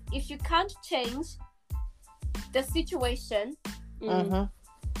 Sometimes if you can't change the situation,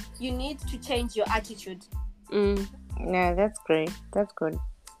 you need to change your attitude. Yeah, that's great. That's good.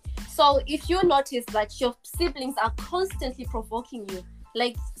 So if you notice that your siblings are constantly provoking you,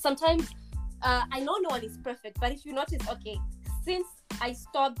 like sometimes, I know no one is perfect, but if you notice, okay, since I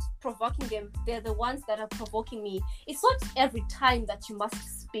stopped provoking them, they're the ones that are provoking me. It's not every time that you must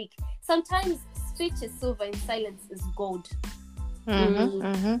speak. Sometimes speech is silver and silence is gold.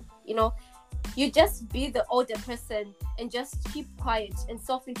 You just be the older person and just keep quiet and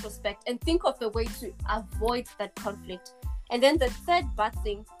self-introspect and think of a way to avoid that conflict. And then the third bad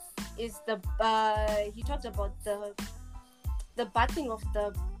thing is he talked about the bad of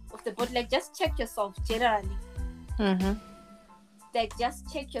the body. Like, just check yourself generally. Like, just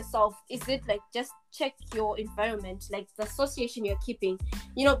check yourself. Is it like, just check your environment, like the association you're keeping,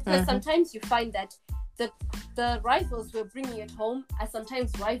 because sometimes you find that the rivals we're bringing at home are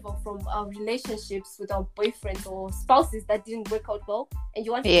sometimes rival from our relationships with our boyfriends or spouses that didn't work out well, and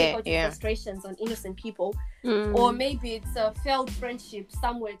you want to take out your frustrations on innocent people. Or maybe it's a failed friendship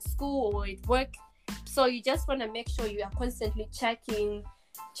somewhere at school or at work. So you just want to make sure you are constantly check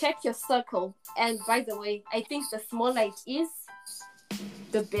your circle. And by the way, I think the smaller it is,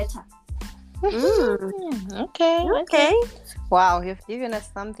 the better. Okay. Wow, you've given us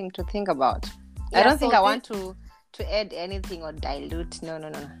something to think about. I don't think I want to add anything or dilute. No.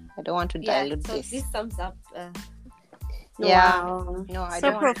 I don't want to dilute this. This sums up. Wow. No, I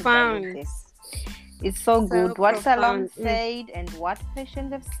don't want to dilute this. It's so good. What Salom said and what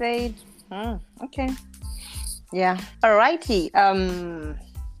patients have said. Okay. Yeah. Alrighty.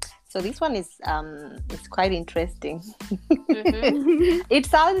 So this one is it's quite interesting. It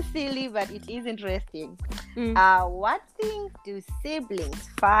sounds silly, but it is interesting. What things do siblings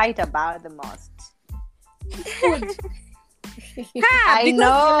fight about the most? Food. I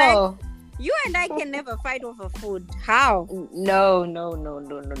know. You and I can never fight over food. How? No.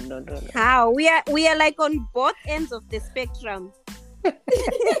 How? We are like on both ends of the spectrum.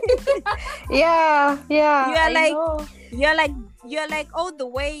 Yeah, yeah. You are I like, know. you're like all the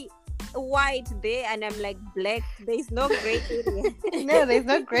way white there, and I'm like black. There's no gray area. No, there's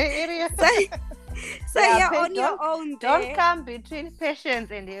no gray area. So Yeah, you're on your own Don't there. come between patience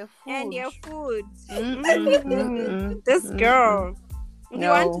and your food. And your food. This Mm-mm. girl. You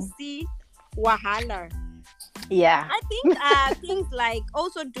want to No. see wahala. Yeah. I think things like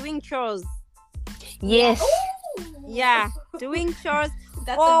also doing chores. Yes. Yeah, doing chores.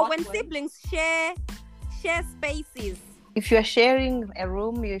 That's a Or hot when one. siblings share spaces. If you're sharing a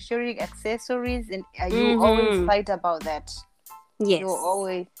room, you're sharing accessories, and you always fight about that. Yes. You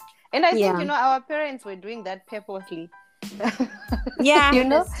always. And I think, Yeah. our parents were doing that purposely. Yeah.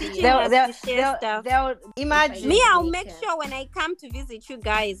 Teaching us to share stuff. they'll imagine. Me, I'll They make can. sure when I come to visit you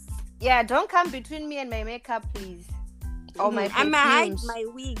guys. Yeah, don't come between me and my makeup, please. Or my I'm gonna hide perfumes. my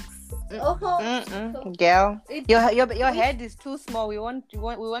wigs. Girl, It- your head is too small. We won't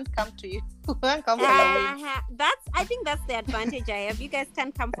come to you. We won't come for your wigs. I think that's the advantage I have. You guys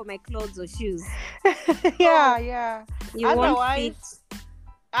can't come for my clothes or shoes. Yeah. You Otherwise, won't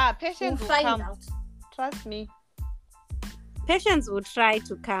fit. patience will find come. out. Trust me. Patience will try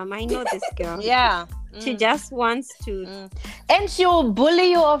to come. I know this girl. Yeah. She just wants to. And she will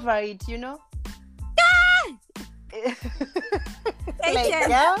bully you over it,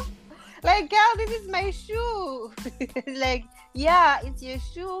 Patience. like girl, this is my shoe. Like, yeah, it's your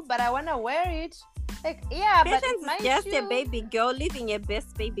shoe, but I wanna wear it. Like, yeah, but Patience it's my is just shoe. a baby girl living a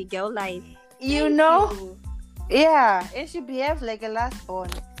best baby girl life. Yeah, and she behaves like a last born.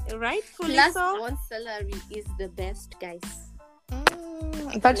 Rightfully Plus so. one salary is the best, guys.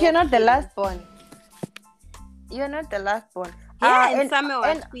 But you're not the kidding. last born. You're not the last born. Yeah, and some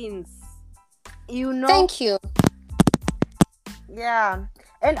are twins. Thank you. Yeah.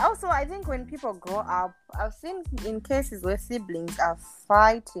 And also, I think when people grow up, I've seen in cases where siblings are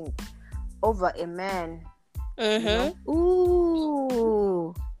fighting over a man.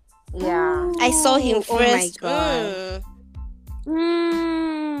 Ooh. Yeah. I saw him Oh my first. God.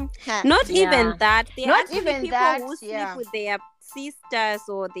 Ha. Not Yeah. even that. There Not are actually even people that, who sleep yeah. with their sisters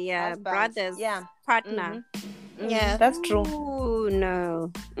or their Husbands. brothers' Yeah. partner. Yeah. That's true. Ooh,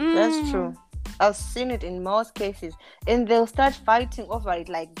 no. That's true. I've seen it in most cases. And they'll start fighting over it.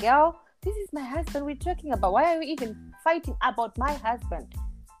 Like, girl, this is my husband we're talking about. Why are we even fighting about my husband?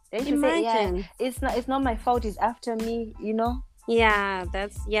 Then she say, yeah, Imagine. it's not my fault, it's after me, Yeah,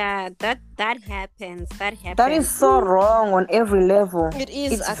 that happens. That happens. That is so wrong on every level. It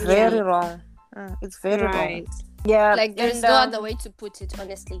is It's actually. very wrong. It's very wrong. right. Yeah. Like there's and, no other way to put it,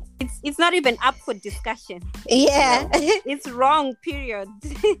 honestly. It's not even up for discussion. Yeah. It's wrong. Period.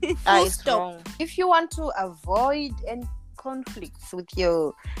 It's stop. wrong. If you want to avoid any conflicts with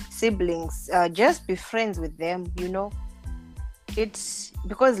your siblings, just be friends with them. It's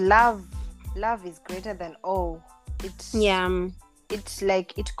because love is greater than all. It's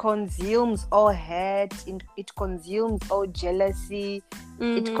like it consumes all hate, it consumes all jealousy,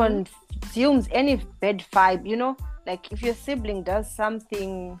 it consumes any bad vibe. Like if your sibling does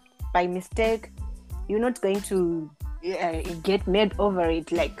something by mistake, you're not going to get mad over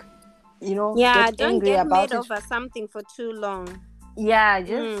it, like get don't angry get about mad it. over something for too long. Yeah,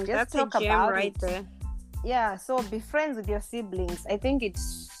 just That's talk a gem about right it. there. Yeah, so be friends with your siblings. I think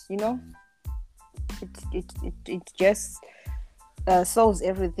it's it just solves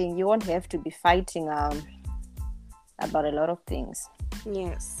everything. You won't have to be fighting about a lot of things.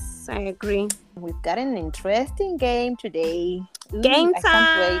 Yes, I agree. We've got an interesting game today. Game I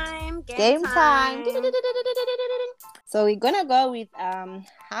can't wait. time. Game time. So we're gonna go with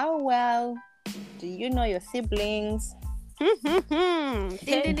how well do you know your siblings?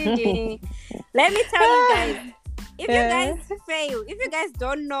 Let me tell you guys, if you guys fail, if you guys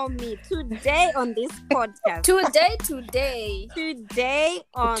don't know me today on this podcast, Today. Podcast,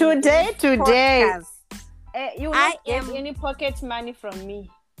 You will not get any pocket money from me.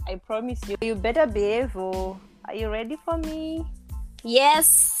 I promise you. You better behave. Are you ready for me?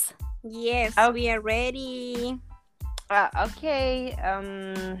 Yes. Yes, we are ready. Okay.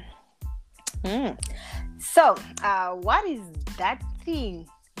 So, what is that thing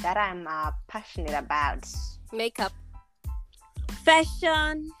that I'm passionate about? Makeup.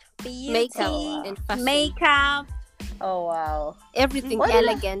 Fashion, beauty, Makeup and fashion. makeup. Oh wow! Everything What did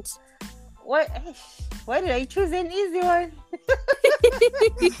I- elegant. Why did I choose an easy one?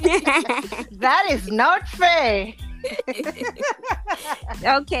 That is not fair.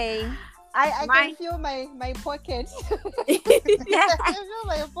 Okay. I can feel my pocket. I can feel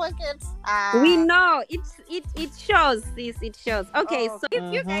my pocket. We know it shows this. It shows. Okay, Oh, so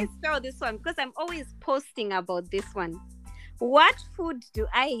if you guys saw this one, because I'm always posting about this one. What food do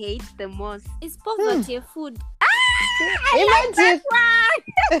I hate the most? It's poverty food. I like that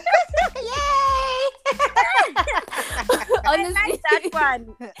one. Yay! Honestly, I like that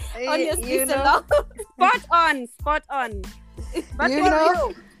one. honestly, you know, Salom. Spot on. Spot on. But You for know-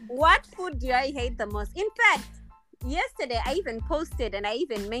 you, what food do I hate the most? In fact, yesterday I even posted and I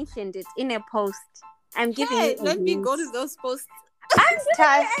even mentioned it in a post. I'm giving Hey, you a let me hint. go to those posts.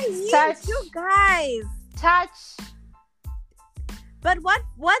 touch, touch, You guys. touch. But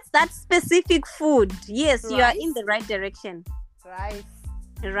what's that specific food? Yes, you are Rice? in the right direction. Rice.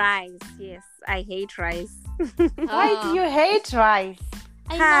 Rice. Yes, I hate rice. Why do you hate rice?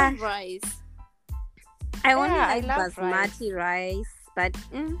 I Ah. love rice. I only Yeah, I like love basmati rice, but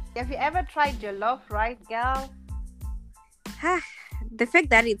Have you ever tried jollof rice, girl? the fact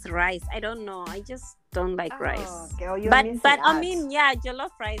that it's rice, I don't know. I just don't like Oh, rice. girl, you're But missing I out. mean, yeah,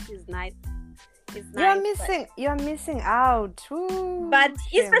 jollof rice is nice. It's You're nice. you're missing out. Ooh, But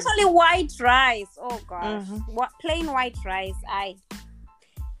shame. especially white rice. Oh gosh, Mhm. plain white rice. I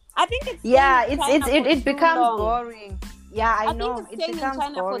think it's Yeah, staying in it's China for it too becomes long. boring. Yeah, I I know. think it's It staying in becomes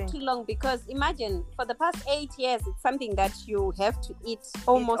China boring. for too long because imagine for the past 8 years, it's something that you have to eat It's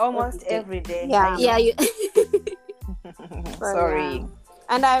almost, almost every day. every day. Yeah. I Yeah, know. you. So, Sorry. yeah.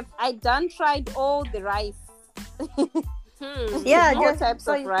 And I done tried all the rice. Yeah, all just- types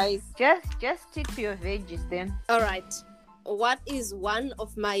so of rice. Just stick to your veggies then. All right. What is one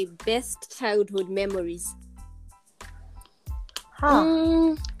of my best childhood memories?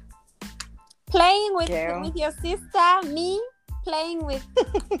 Huh. Playing Girl. with your sister, me playing with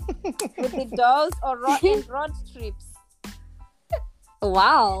the dolls or road trips.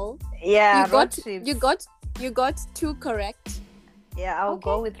 Wow. Yeah, you road got trips. you got two correct Yeah, I'll Okay.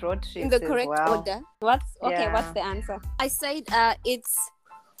 go with road trips in the as correct well. order. What's Yeah. the answer? I said it's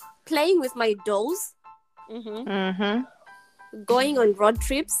playing with my dolls, Mm-hmm. Mm-hmm. going on road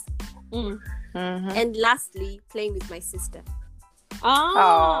trips, Mm-hmm. and lastly playing with my sister.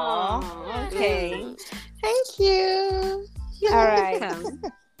 Oh, okay. Thank you. All right.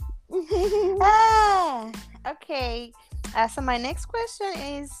 Okay. So my next question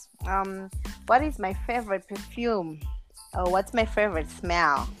is, what is my favorite perfume? Or what's my favorite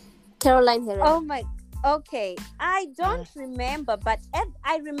smell? Caroline Herrera. Oh my. Okay, I don't remember, but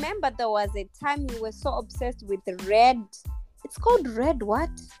I remember there was a time you were so obsessed with the red. It's called red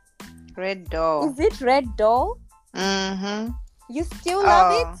what? Red Door. Is it red doll? Mm-hmm. You still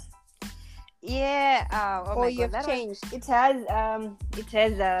love it, Yeah. Oh or my you've God, changed? it has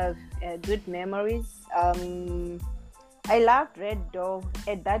good memories. I loved Red Door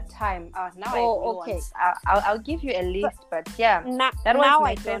at that time. Now Oh, I okay. ones. I'll give you a list, but yeah, Now, that was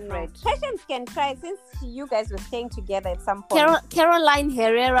my I don't know. favorite. Patience can try since you guys were staying together at some point. Caroline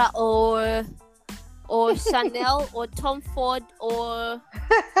Herrera or Chanel or Tom Ford or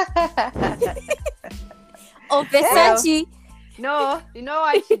Versace. No, you know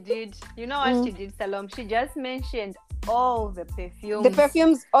what she did? You know what she did, Salom? She just mentioned all the perfumes. The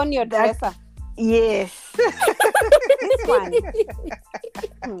perfumes on your That- dresser. Yes. This one.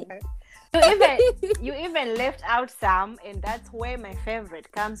 You even left out some, and that's where my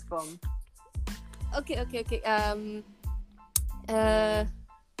favorite comes from. Okay. Okay, It's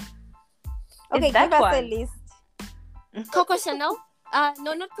give that us a one. list. Coco Chanel.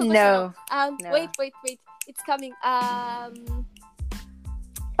 No, not Coco No. Chanel. No. Wait. It's coming.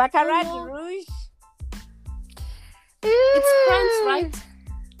 Baccarat Oh. Rouge. It's France,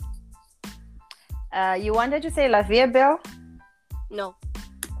 right? You wanted to say La Vie Belle? No.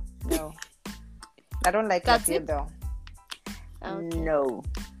 No. I don't like That's La Vie it? Belle. Okay. No.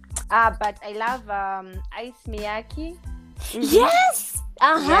 But I love Ice Miyake. Yes.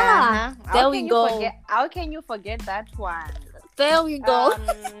 Aha. There we go. How can you forget that one? There we go.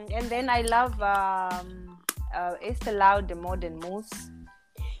 And then I love Estee Lauder Modern Mousse.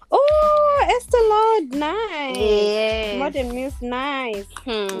 Oh, Estee Lauder, nice. Yes. Modern Muse, nice.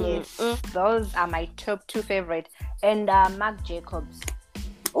 Yes. Those are my top two favorite. And Marc Jacobs.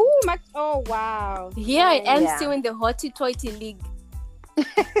 Oh, Max. Oh, wow. Here I am Yeah. still in the hoity-toity league.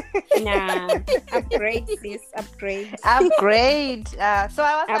 Nah, upgrade, sis, upgrade. Upgrade. So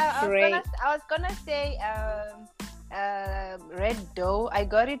Upgrade. I was gonna say Red Dough. I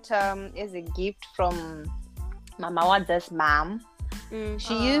got it as a gift from Mama Wadza's mom.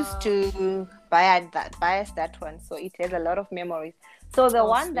 She used to buy us that one, so it has a lot of memories. So the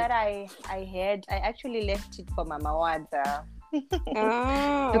one sweet. that I had, I actually left it for Mama Wadza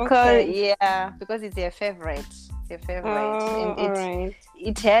Oh, because okay. because it's her favorite. It's her favorite, Oh, and all right.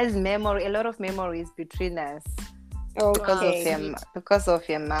 it has a lot of memories between us because Okay. of him, because of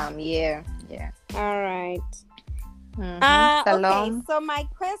your mom. Yeah. All right. Okay, Salome. so my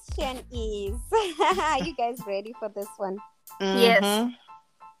question is, are you guys ready for this one? Yes.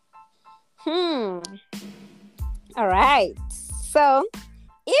 All right. So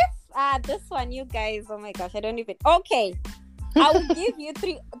if this one, you guys, oh my gosh, I don't even. Okay, I will give you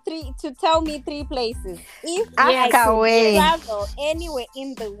three to tell me 3 places. If I Ask could away. travel anywhere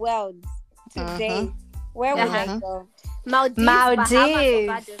in the world today, where would I go? Maldives. Maldives. Bahamas,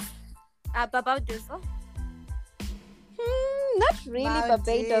 or Barbados. Oh. Not really Barbados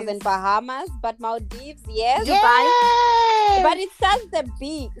Maldives. and Bahamas, but Maldives, yes. Yay! But it starts the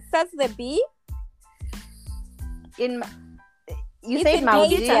B. Starts the B. You It's said in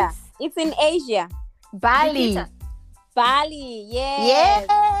Maldives. Asia. It's in Asia. Bali. Nikita. Bali, Yay! yes.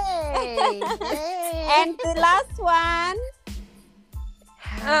 Yay! And the last one.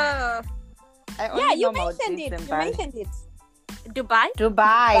 Uh, I only Yeah, you know mentioned Maldives it. and You Bali. mentioned it. Dubai.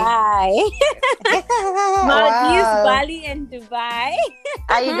 Dubai. Bye. Maldives, Wow. Bali, and Dubai.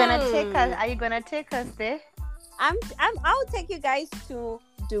 Are you gonna take us? Are you gonna take us there? I'll take you guys to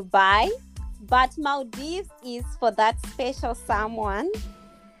Dubai, but Maldives is for that special someone,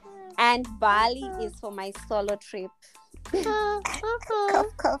 and Bali is for my solo trip. Cough,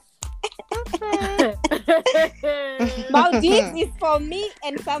 cough. Maldives is for me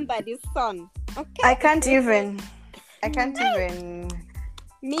and somebody's son. Okay. I can't even.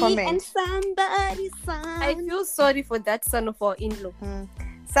 Me comment. and somebody's son. I feel sorry for that son of our in-law.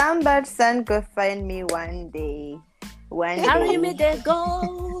 Somebody's son go find me one day. One Carry day. me there,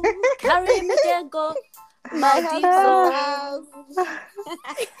 go. Carry me there, go. My Maldives. husband.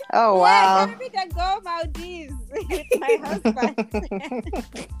 Oh Yeah, wow. carry me to go Maldives with my husband.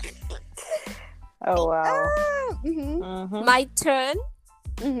 Oh wow. My turn.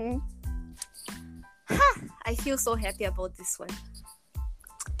 I feel so happy about this one.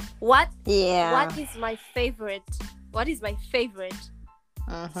 What is my favorite? What is my favorite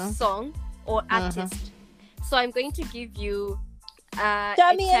song or artist? So I'm going to give you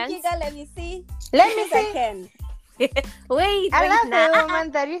Show me a chance. jiggle, let me see. Let me Yes, I see. can. Wait, I love nah. the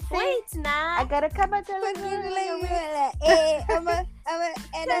woman that you say. Wait, nah. I gotta come out to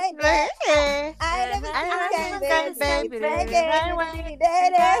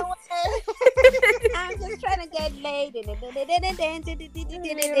I'm just trying to get laid.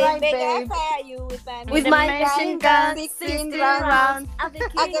 With my machine gun, 16 rounds. rounds. I'll be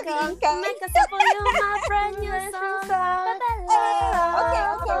I'll be King Kong. Kong. Make a song for you, my friend. Your song. Okay.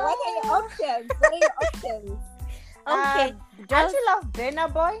 What are your options? Okay. Don't you love Burna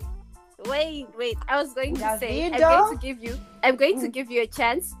Boy? Wait. I was going to say Davido? I'm going to give you a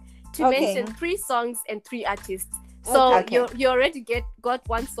chance to Okay. mention 3 songs and 3 artists. So Okay. you already got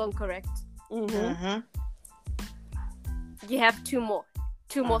 1 song correct. You have 2 more.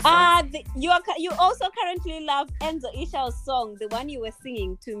 2 more songs. You also currently love Enzo Ishao's song, the one you were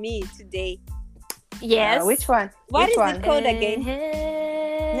singing to me today. Yes. Which one? What Which is one? it called again?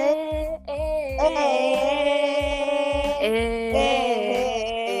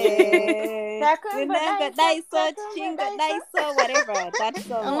 Whatever that song.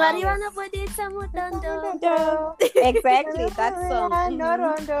 Exactly, that song.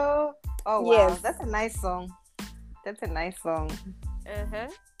 Oh wow, Yes. that's a nice song.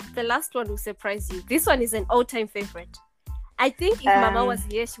 The last one will surprise you. This one is an all-time favorite. I think if Mama was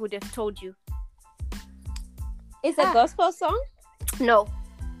here, she would have told you. It's a gospel song? No,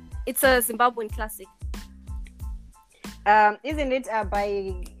 it's a Zimbabwean classic. Isn't it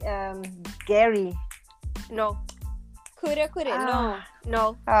by Gary? No. Kure, no.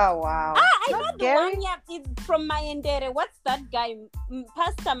 No. Oh wow. I Not know the Gary? one, it's from Mayendere. What's that guy?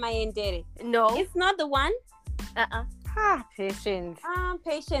 Pastor Mayendere. No. It's not the one? Patience.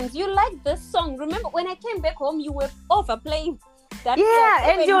 Patience. You like this song. Remember when I came back home, you were overplaying that Yeah, song.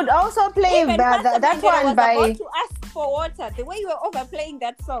 and you would also play Even that Pastor that Mandela one was by. about to ask for water. The way you were overplaying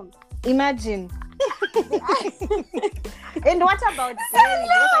that song. Imagine. And what about Gary?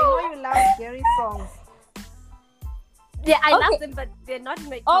 Because I know you love Gary songs. Yeah, I Okay. love them, but they're not in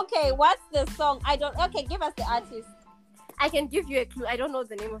my top Okay, three. what's the song? Okay, give us the artist. I can give you a clue. I don't know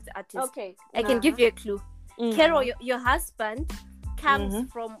the name of the artist. Okay. I can give you a clue. Carol, your husband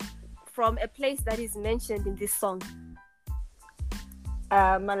comes from a place that is mentioned in this song.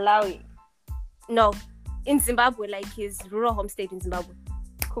 Malawi. No, in Zimbabwe, like his rural home state in Zimbabwe.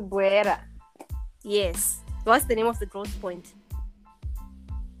 Kubwera. Yes. What's the name of the growth point?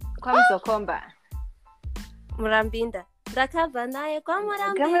 Kwamzokomba. Murambinda. Ndakabva naye kwa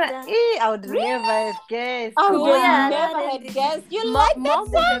Murambinda. I would never have guessed. I Cool. would Yeah. never had guessed. You like that Mom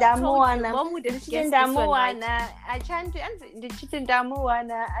song? would have told you. Ndamuwana. Mom would have guessed this one right. Ndamuwana. Ndichiti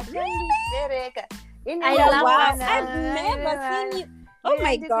ndamuwana. Achandizereka. I love Wow, that I've never seen it. Oh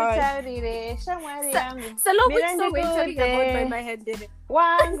my god. Salome, which song were you talking about by my hand? Did it?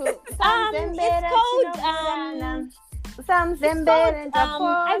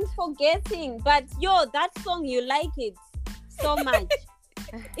 I'm forgetting, but that song you like it so much.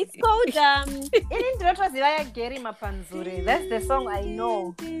 It's called That's the song I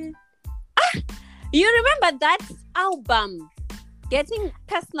know. You remember that album, Getting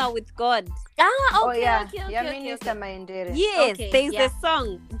Personal with God? Okay. Minister Maendere. Yes, Okay, there's yeah. a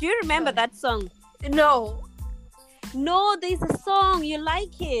song. Do you remember that song? No. No, there's a song. You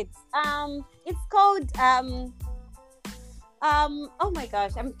like it. It's called oh my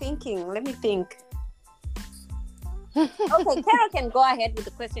gosh, I'm thinking. Let me think. Okay, Carol can go ahead with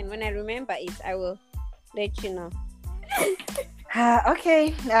the question. When I remember it, I will let you know.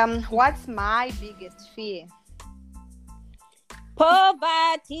 Okay. What's my biggest fear?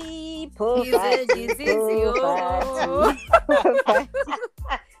 Poverty. But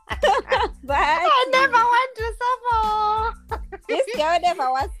I never want to suffer. this girl never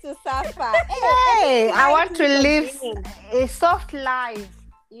wants to suffer. Hey, I want to live beginning. a soft life.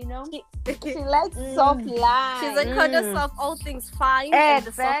 You know. She likes soft life. She's a goddess of all things fine and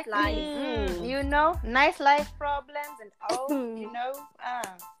the soft Exactly. life. You know, nice life problems and all. You know.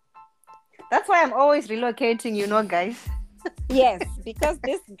 That's why I'm always relocating. You know, guys. Yes, because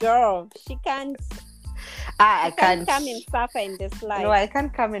this girl, she can't. I Can't can't come and suffer in this life. No, I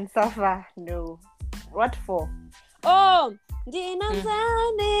can't come and suffer. No. What for? Oh, dinanzane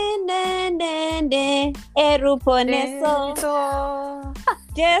eruponeso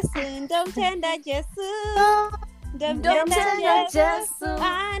Jesu ndomtenda Jesu ndomtenda Jesu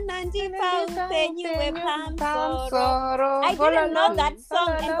anandipa upenyu wepamsoro. I didn't know that song,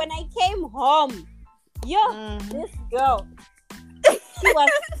 and when I came home, this girl, she was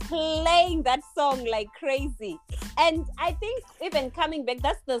playing that song like crazy. And I think even coming back,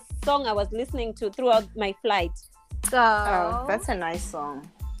 that's the song I was listening to throughout my flight. Oh, that's a nice song.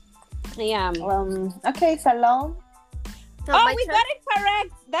 Yeah. Okay, Salome. We got it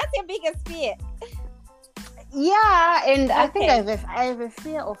correct. That's your biggest fear. Yeah, and I think Okay. I have a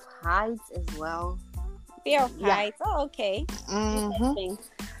fear of heights as well. Fear of Yeah. heights. Oh, okay. Interesting.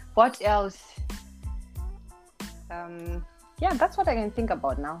 What else? Yeah, that's what I can think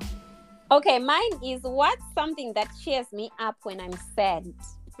about now. Okay, mine is what's something that cheers me up when I'm sad?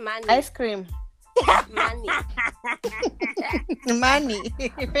 Money. Ice cream. Money. Money.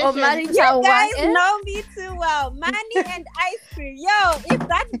 Oh, money. You guys know me too well. Money and ice cream. Yo, if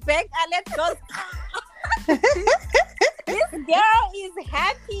that bank alert goes, this girl is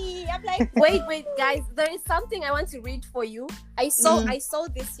happy. I'm like, Wait, guys. There is something I want to read for you. I saw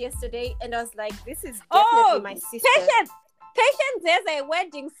this yesterday, and I was like, this is definitely my sister. Patience has a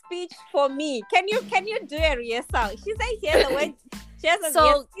wedding speech for me. Can you do a rehearsal? She said she has a wedding. She has a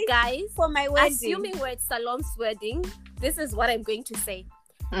So, speech guys, for my wedding. assuming we're at Salome's wedding, this is what I'm going to say.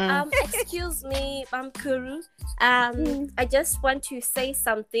 Excuse me, Kuru. I just want to say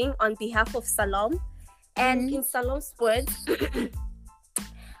something on behalf of Salome. And in Salome's words,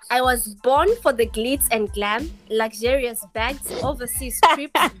 I was born for the glitz and glam, luxurious bags, overseas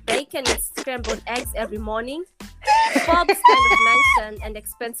trips, bacon and scrambled eggs every morning, Forbes kind of mansion and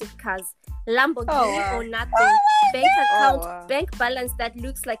expensive cars, Lamborghini or nothing, bank account, bank balance that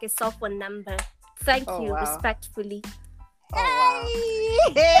looks like a cell phone number. Thank you, respectfully.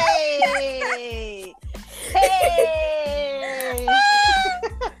 Hey! Hey!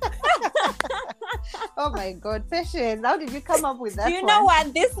 Oh my God, Patience! How did you come up with that? Do you know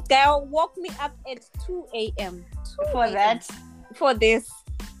what? This girl woke me up at 2 a.m. For that? For this.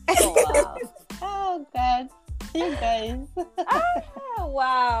 Oh wow! Oh God! You guys. Oh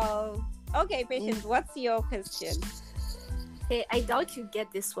wow! Okay, Patience. What's your question? Okay, I doubt you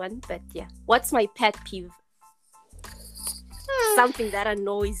get this one, but yeah. What's my pet peeve? Something that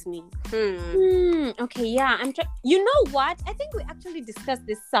annoys me. Okay, yeah. You know what? I think we actually discussed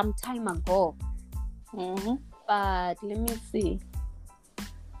this some time ago. But let me see.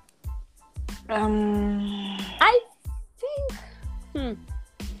 I think.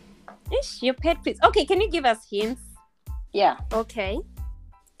 Ish, your pet peeves. Okay, can you give us hints? Yeah. Okay.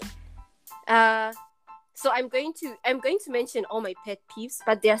 So I'm going to mention all my pet peeves,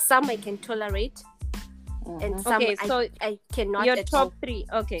 but there are some I can tolerate. And some I cannot. Your at top all. 3.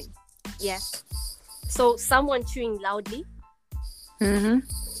 Okay. Yeah. So someone chewing loudly.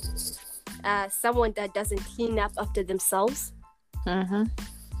 Someone that doesn't clean up after themselves.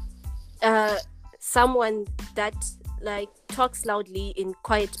 Someone that like talks loudly in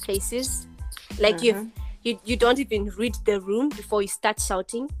quiet places. Like you don't even read the room before you start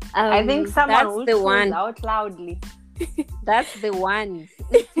shouting. I think someone that's will the choose one. out loudly. That's the one.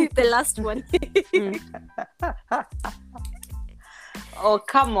 The last one. Oh,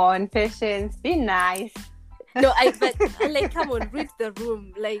 come on, Patience. Be nice. No, but like, come on, read the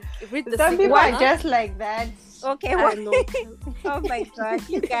room. Like, read the Some people signal. are just like that. Okay, I what? know. Oh my god,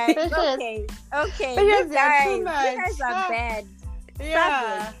 you guys. Patience. Okay, Patience, you you're too you much. guys are bad.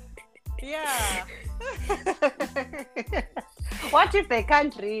 Yeah. Yeah. What if they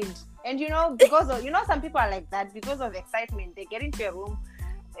can't read? And because of, some people are like that. Because of excitement, they get into a room.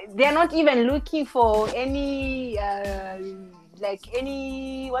 They're not even looking for any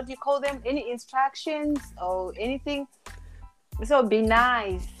what do you call them? Any instructions or anything. So be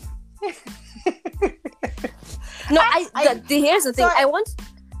nice. No, here's the thing. so I want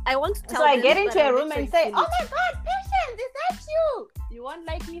to tell So I them get that into a I'm room and literally say, "Oh my God, Patience, is that you? You won't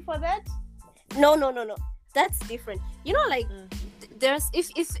like me for that?" No. That's different. Like there's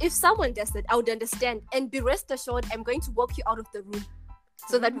if someone does that, I would understand and be rest assured I'm going to walk you out of the room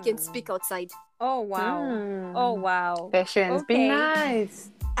so that we can speak outside. Oh wow. Oh wow. Patience, be Okay. nice.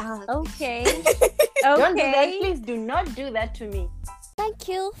 Okay. Don't do that. Okay. Please do not do that to me. Thank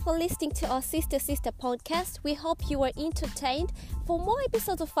you for listening to our Sister podcast. We hope you were entertained. For more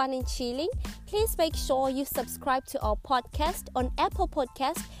episodes of Fun and Chilling, please make sure you subscribe to our podcast on Apple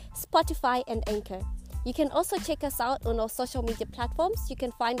Podcasts, Spotify, and Anchor. You can also check us out on our social media platforms. You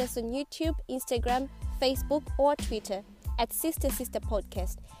can find us on YouTube, Instagram, Facebook, or Twitter at Sister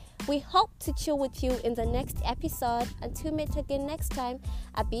Podcast. We hope to chill with you in the next episode. Until we meet again next time,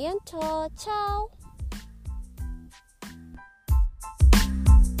 a bientôt. Ciao.